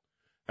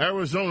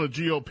 Arizona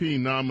GOP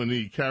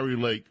nominee Kari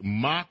Lake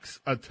mocks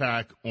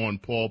attack on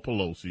Paul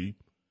Pelosi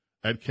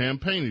at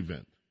campaign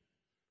event.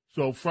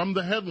 So from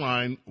the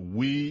headline,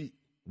 we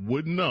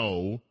would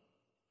know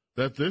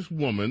that this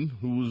woman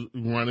who's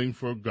running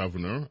for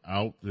governor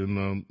out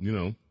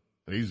in,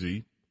 AZ,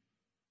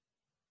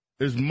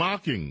 is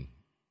mocking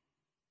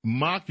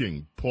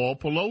Paul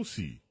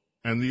Pelosi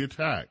and the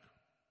attack.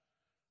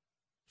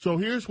 So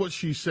here's what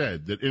she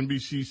said that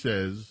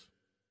NBC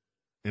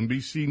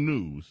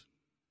News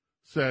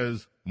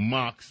says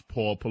mocks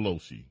Paul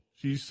Pelosi.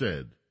 She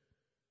said,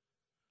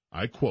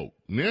 I quote,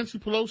 Nancy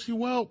Pelosi,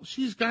 well,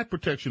 she's got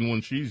protection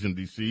when she's in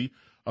D.C.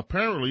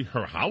 Apparently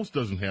her house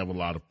doesn't have a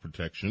lot of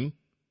protection.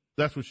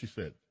 That's what she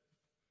said.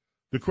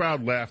 The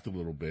crowd laughed a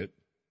little bit.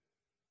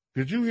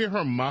 Did you hear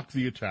her mock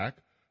the attack?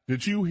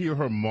 Did you hear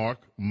her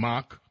mock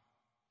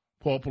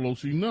Paul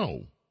Pelosi?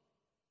 No.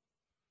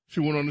 She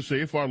went on to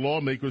say, if our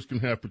lawmakers can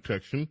have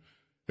protection,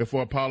 if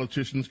our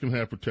politicians can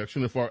have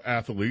protection, if our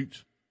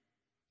athletes,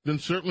 then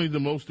certainly the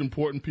most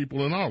important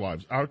people in our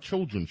lives, our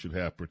children, should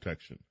have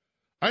protection.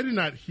 I did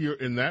not hear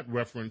in that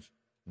reference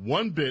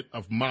one bit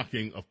of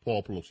mocking of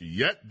Paul Pelosi.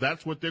 Yet,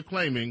 that's what they're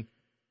claiming.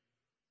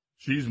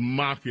 She's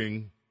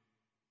mocking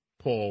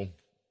Paul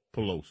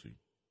Pelosi.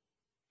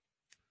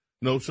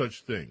 No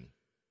such thing.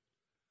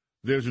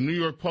 There's a New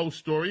York Post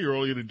story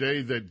earlier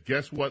today that,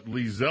 guess what,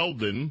 Lee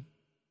Zeldin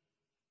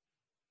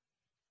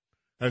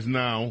has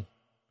now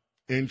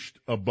inched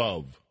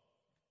above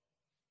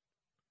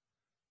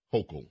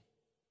Hochul.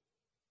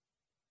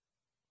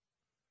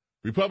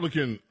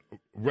 Republican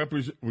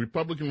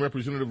Republican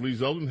Representative Lee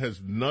Zeldin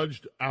has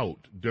nudged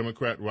out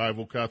Democrat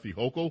rival Kathy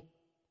Hochul,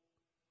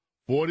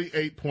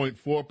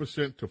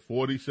 48.4% to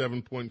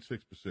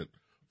 47.6%.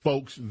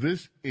 Folks,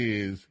 this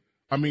is,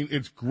 I mean,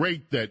 it's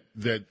great that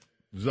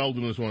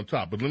Zeldin is on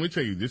top, but let me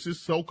tell you, this is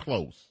so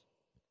close.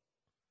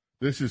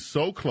 This is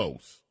so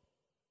close.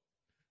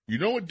 You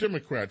know what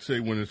Democrats say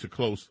when it's a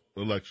close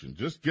election?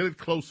 Just get it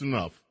close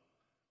enough,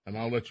 and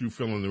I'll let you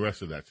fill in the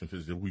rest of that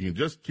sentence. If we can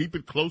just keep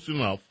it close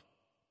enough.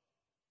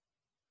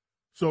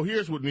 So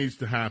here's what needs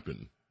to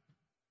happen.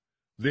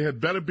 There had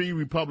better be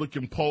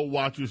Republican poll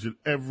watchers at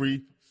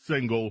every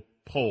single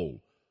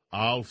poll.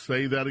 I'll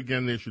say that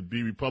again. There should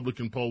be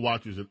Republican poll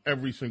watchers at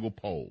every single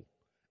poll.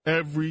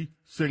 Every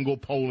single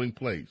polling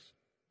place.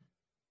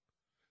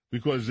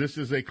 Because this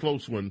is a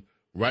close one.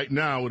 Right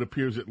now, it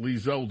appears that Lee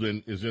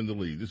Zeldin is in the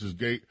lead. This is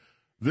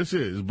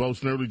Bo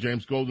Snerdley,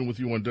 James Golden with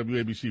you on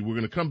WABC. We're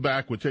going to come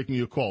back. We're taking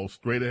your calls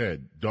straight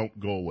ahead. Don't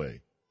go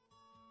away.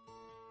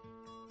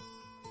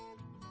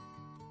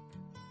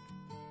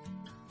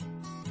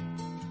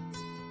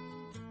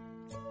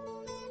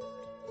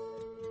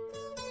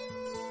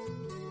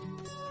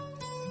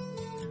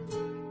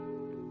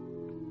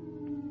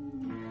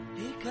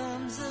 Here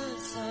comes the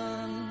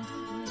sun,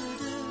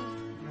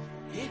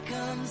 here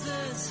comes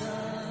the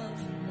sun,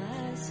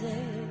 I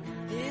say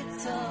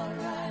it's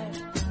alright.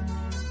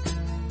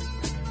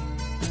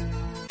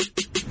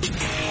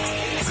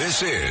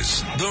 This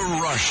is The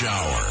Rush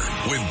Hour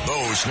with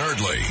Bo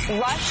Snerdley.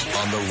 Rush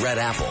on the Red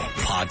Apple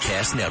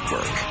Podcast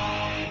Network.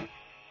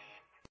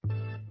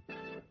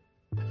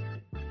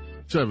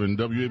 7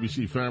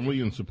 WABC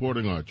family in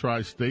supporting our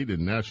tri-state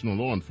and national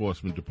law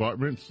enforcement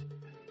departments.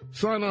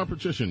 Sign our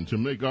petition to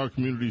make our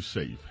communities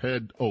safe.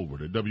 Head over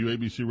to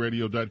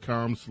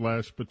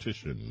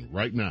WABCRadio.com/petition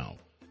right now.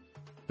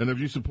 And if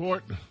you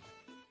support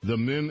the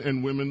men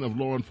and women of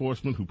law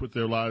enforcement who put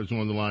their lives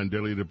on the line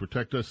daily to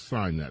protect us,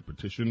 sign that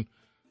petition.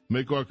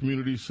 Make our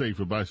communities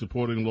safer by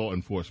supporting law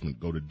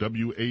enforcement. Go to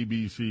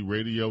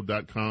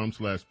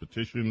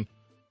WABCRadio.com/petition.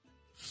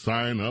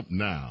 Sign up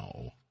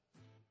now.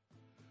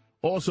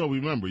 Also,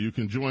 remember, you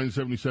can join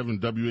 77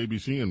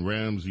 WABC and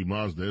Ramsey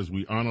Mazda as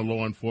we honor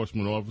law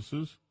enforcement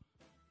officers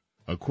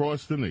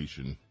across the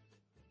nation.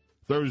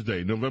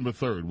 Thursday, November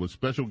 3rd, with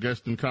special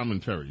guest and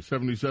commentary,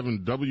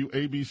 77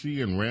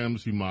 WABC and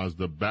Ramsey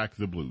Mazda Back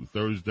the Blue.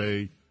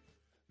 Thursday,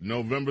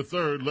 November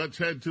 3rd. Let's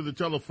head to the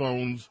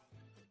telephones.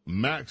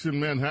 Max in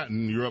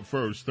Manhattan, you're up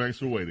first. Thanks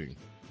for waiting.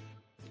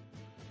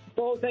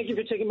 Bo, thank you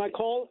for taking my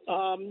call.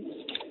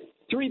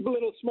 3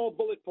 little small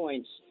bullet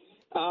points.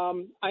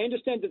 I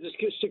understand that the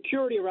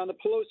security around the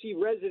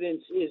Pelosi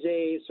residence is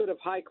a sort of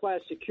high-class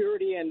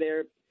security, and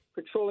they're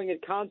patrolling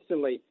it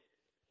constantly.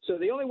 So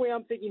the only way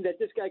I'm thinking that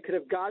this guy could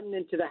have gotten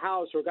into the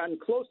house or gotten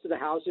close to the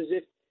house is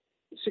if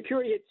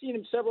security had seen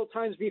him several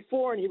times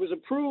before and he was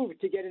approved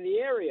to get in the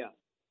area.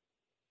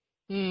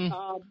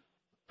 I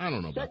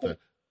don't know about that.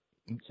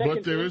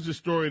 But there is a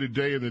story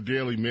today in the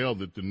Daily Mail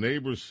that the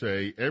neighbors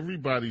say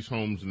everybody's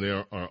homes in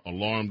there are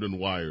alarmed and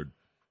wired.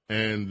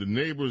 And the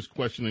neighbors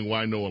questioning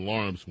why no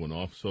alarms went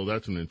off. So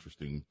that's an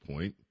interesting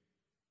point.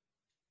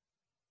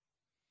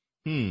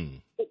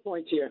 Good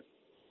point here.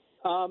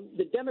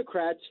 The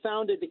Democrats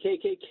founded the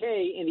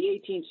KKK in the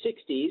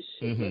 1860s.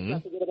 Let's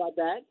not forget about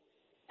that.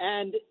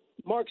 And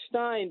Mark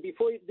Stein,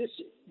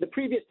 the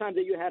previous time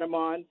that you had him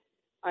on,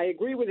 I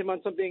agree with him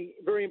on something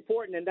very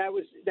important, and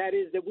that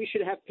is that we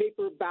should have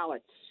paper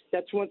ballots.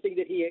 That's one thing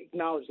that he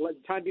acknowledged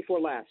time before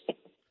last.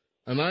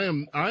 And I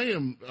am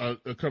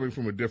coming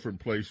from a different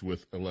place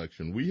with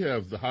election. We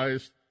have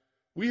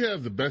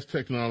the best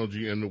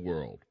technology in the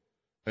world.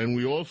 And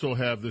we also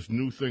have this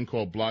new thing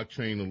called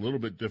blockchain, a little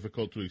bit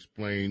difficult to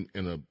explain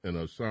in a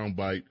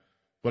soundbite.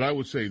 But I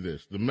would say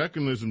this, the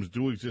mechanisms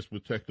do exist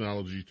with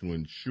technology to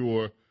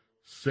ensure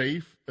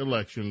safe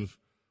elections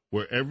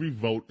where every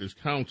vote is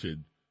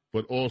counted,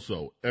 but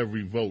also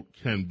every vote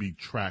can be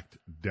tracked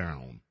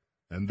down.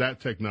 And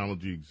that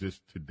technology exists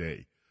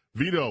today.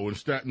 Vito in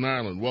Staten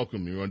Island,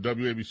 welcome. You're on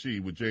WABC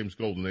with James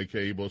Golden,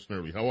 a.k.a. Bo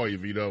Snerdley. How are you,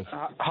 Vito?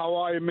 How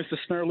are you, Mr.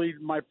 Snerdley?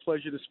 My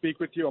pleasure to speak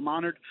with you. I'm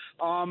honored.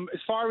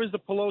 As far as the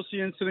Pelosi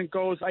incident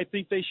goes, I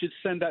think they should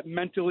send that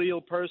mentally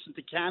ill person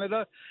to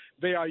Canada.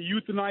 They are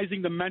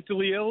euthanizing the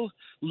mentally ill.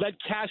 Let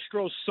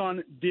Castro's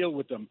son deal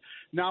with them.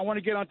 Now, I want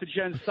to get on to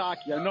Jen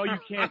Psaki. I know you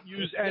can't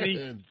use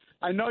any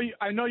 – I know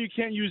you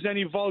can't use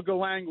any vulgar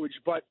language,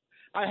 but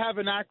I have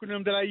an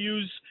acronym that I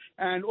use,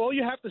 and all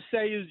you have to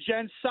say is,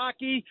 Jen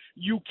Psaki,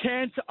 you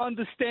can't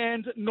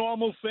understand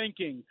normal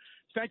thinking.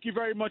 Thank you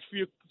very much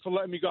for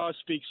letting me go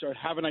speak, sir.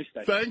 Have a nice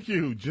day. Thank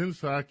you. Jen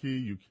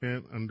Psaki, you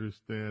can't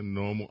understand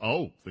normal.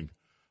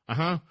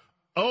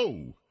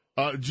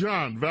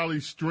 John, Valley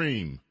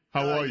Stream.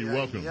 How are you?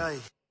 Welcome.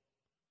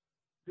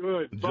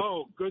 Good.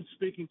 Bo, good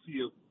speaking to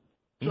you.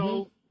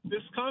 So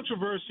this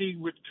controversy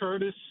with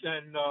Curtis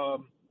and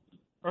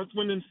Earth,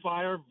 Wind, and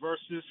Fire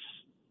versus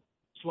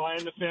Sly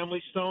and the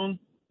Family Stone,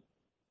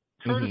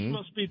 Curtis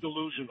must be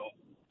delusional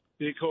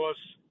because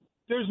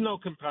there's no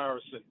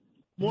comparison.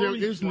 There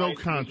is no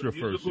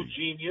controversy. Musical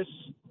genius.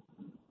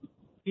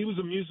 he was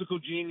a musical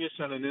genius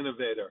and an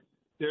innovator.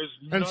 There's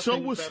and so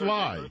nothing was better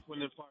Sly. than Earth,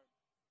 Wind and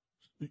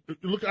Fire.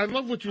 Look, I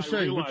love what you're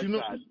saying, but you know,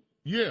 that.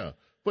 yeah.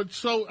 But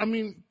so, I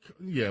mean,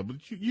 yeah, but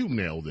you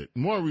nailed it.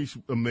 Maurice,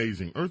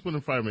 amazing. Earth, Wind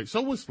and Fire, amazing.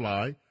 So was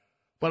Sly.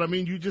 But I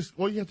mean,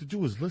 all you have to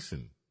do is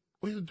listen.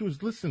 All you have to do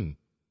is listen.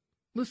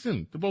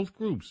 Listen to both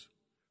groups.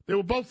 They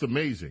were both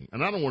amazing,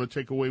 and I don't want to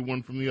take away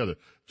one from the other.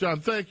 John,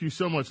 thank you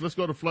so much. Let's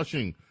go to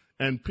Flushing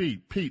and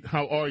Pete. Pete,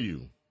 how are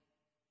you?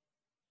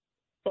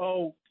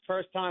 Oh,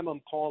 first time I'm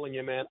calling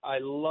you, man. I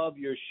love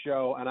your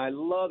show, and I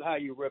love how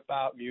you rip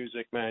out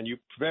music, man. You're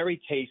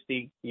very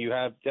tasty. You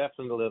have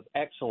definitely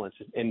excellence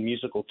in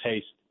musical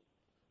taste.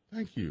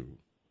 Thank you.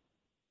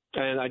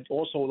 And I'd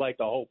also like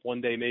to hope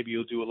one day maybe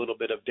you'll do a little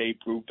bit of Dave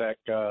Brubeck,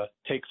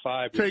 Take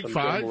Five. Take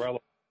Five? Joe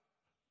Morello.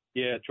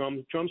 Yeah,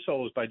 drum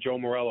solos by Joe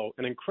Morello,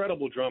 an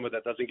incredible drummer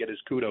that doesn't get his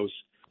kudos.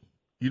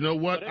 You know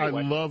what?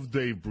 Anyway. I love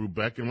Dave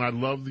Brubeck, and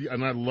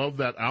I love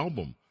that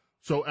album.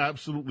 So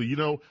absolutely. You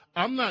know,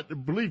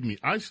 believe me,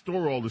 I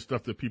store all the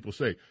stuff that people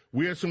say.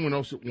 We had someone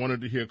else that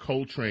wanted to hear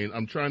Coltrane.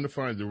 I'm trying to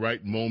find the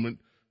right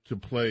moment to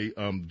play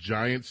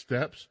Giant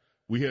Steps.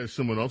 We had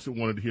someone else that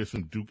wanted to hear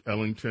some Duke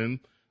Ellington.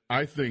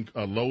 I think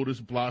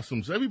Lotus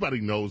Blossoms.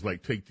 Everybody knows,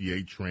 like, Take the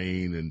A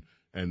Train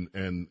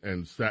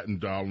and Satin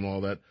Doll and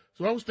all that.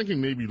 So I was thinking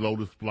maybe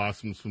Lotus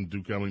Blossoms from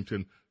Duke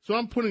Ellington. So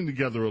I'm putting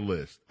together a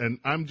list, and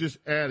I'm just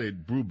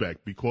added Brubeck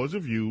because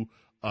of you.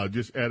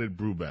 Just added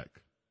Brubeck.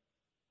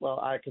 Well,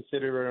 I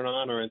consider it an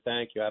honor, and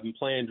thank you. I've been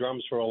playing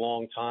drums for a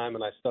long time,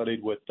 and I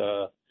studied with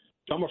a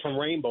drummer from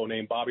Rainbow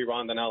named Bobby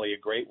Rondinelli, a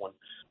great one.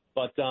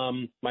 But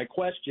my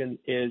question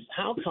is,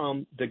 how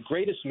come the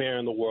greatest mayor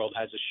in the world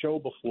has a show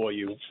before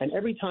you, and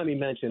every time he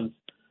mentions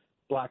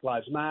Black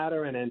Lives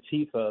Matter and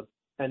Antifa,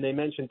 and they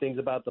mention things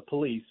about the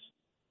police,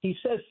 he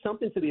says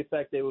something to the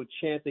effect they were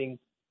chanting,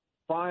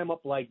 fry them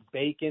up like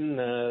bacon,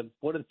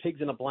 what are the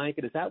pigs in a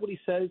blanket? Is that what he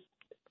says?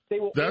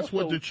 That's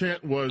what the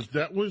chant was.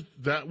 That was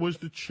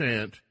the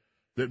chant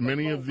that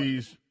many of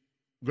these.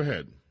 Go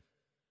ahead.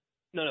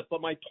 No,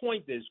 but my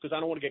point is, because I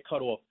don't want to get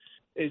cut off,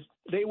 is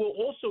they were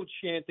also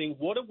chanting,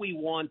 what do we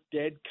want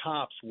dead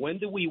cops? When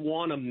do we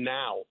want them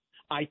now?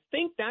 I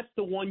think that's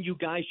the one you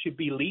guys should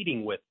be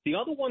leading with. The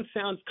other one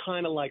sounds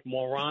kind of like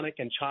moronic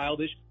and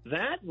childish.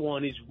 That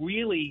one is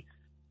really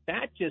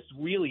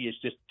is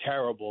just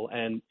terrible,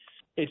 and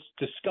it's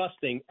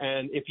disgusting.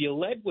 And if you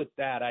led with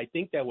that, I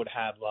think that would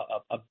have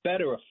a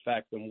better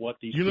effect than what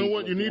these. You know people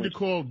what? You need to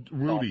call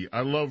Rudy.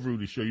 I love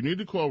Rudy's show. You need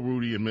to call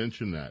Rudy and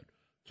mention that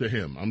to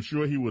him. I'm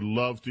sure he would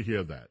love to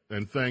hear that.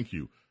 And thank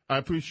you. I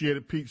appreciate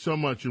it, Pete, so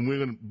much. And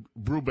we're going to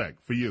Brubeck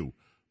for you.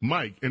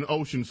 Mike in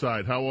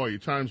Oceanside, how are you?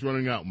 Time's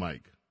running out,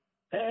 Mike.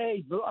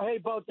 Hey,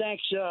 Bo,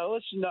 thanks.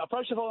 Listen,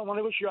 first of all, I want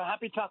to wish you a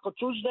happy Taco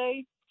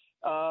Tuesday.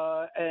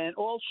 And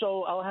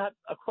also, I'll have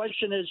a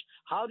question is,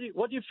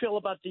 what do you feel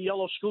about the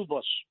yellow school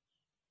bus?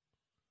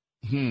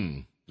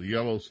 The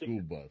yellow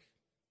school bus.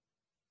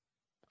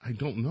 I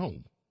don't know.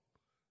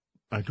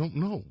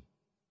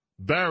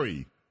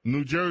 Barry,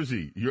 New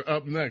Jersey, you're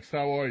up next.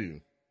 How are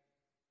you?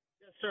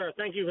 Yes, sir.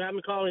 Thank you for having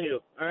me calling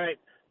you. All right.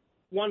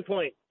 1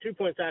 point, 2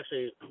 points,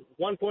 actually.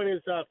 1 point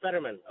is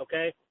Fetterman,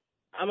 okay?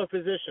 I'm a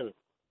physician.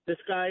 This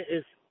guy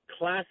is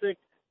classic.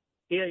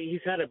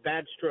 He's had a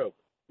bad stroke.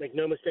 Make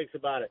no mistakes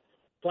about it.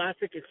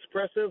 Classic,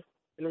 expressive,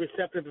 and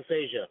receptive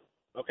aphasia,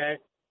 okay?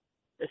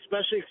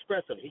 Especially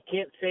expressive. He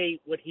can't say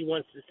what he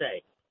wants to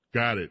say.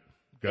 Got it.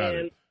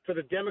 And for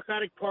the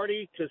Democratic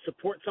Party to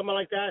support someone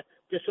like that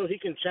just so he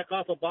can check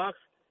off a box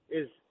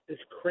is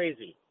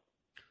crazy.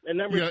 And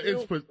number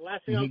two,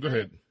 last thing go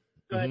ahead.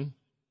 Go ahead.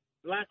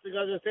 The last thing I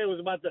was going to say was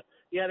about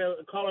you had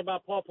a caller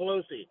about Paul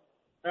Pelosi,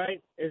 all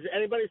right? Has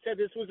anybody said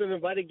this was an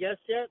invited guest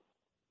yet?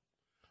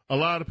 A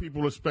lot of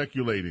people are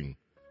speculating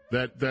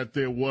that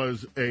there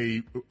was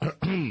a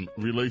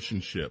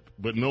relationship,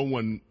 but no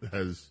one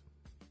has.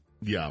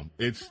 Yeah,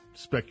 it's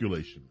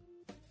speculation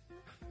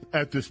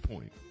at this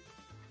point.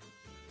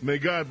 May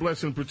God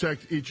bless and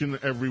protect each and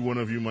every one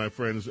of you, my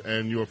friends,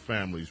 and your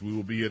families. We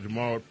will be here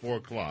tomorrow at 4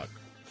 o'clock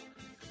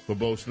for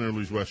Bo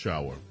Snerdley's Rush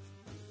Hour.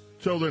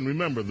 Till then,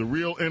 remember, the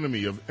real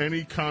enemy of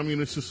any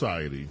communist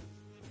society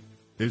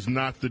is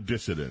not the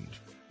dissident.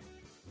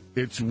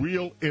 Its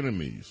real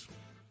enemies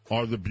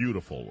are the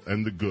beautiful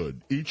and the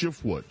good, each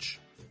of which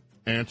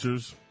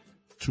answers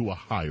to a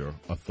higher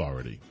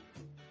authority.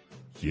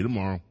 See you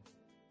tomorrow.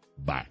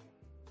 Bye.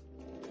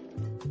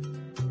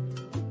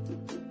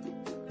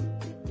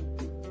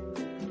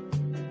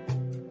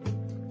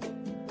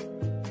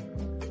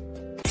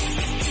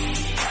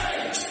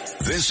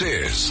 This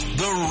is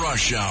The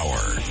Rush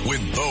Hour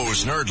with Bo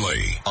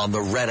Snerdley on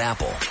the Red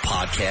Apple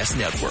Podcast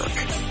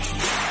Network.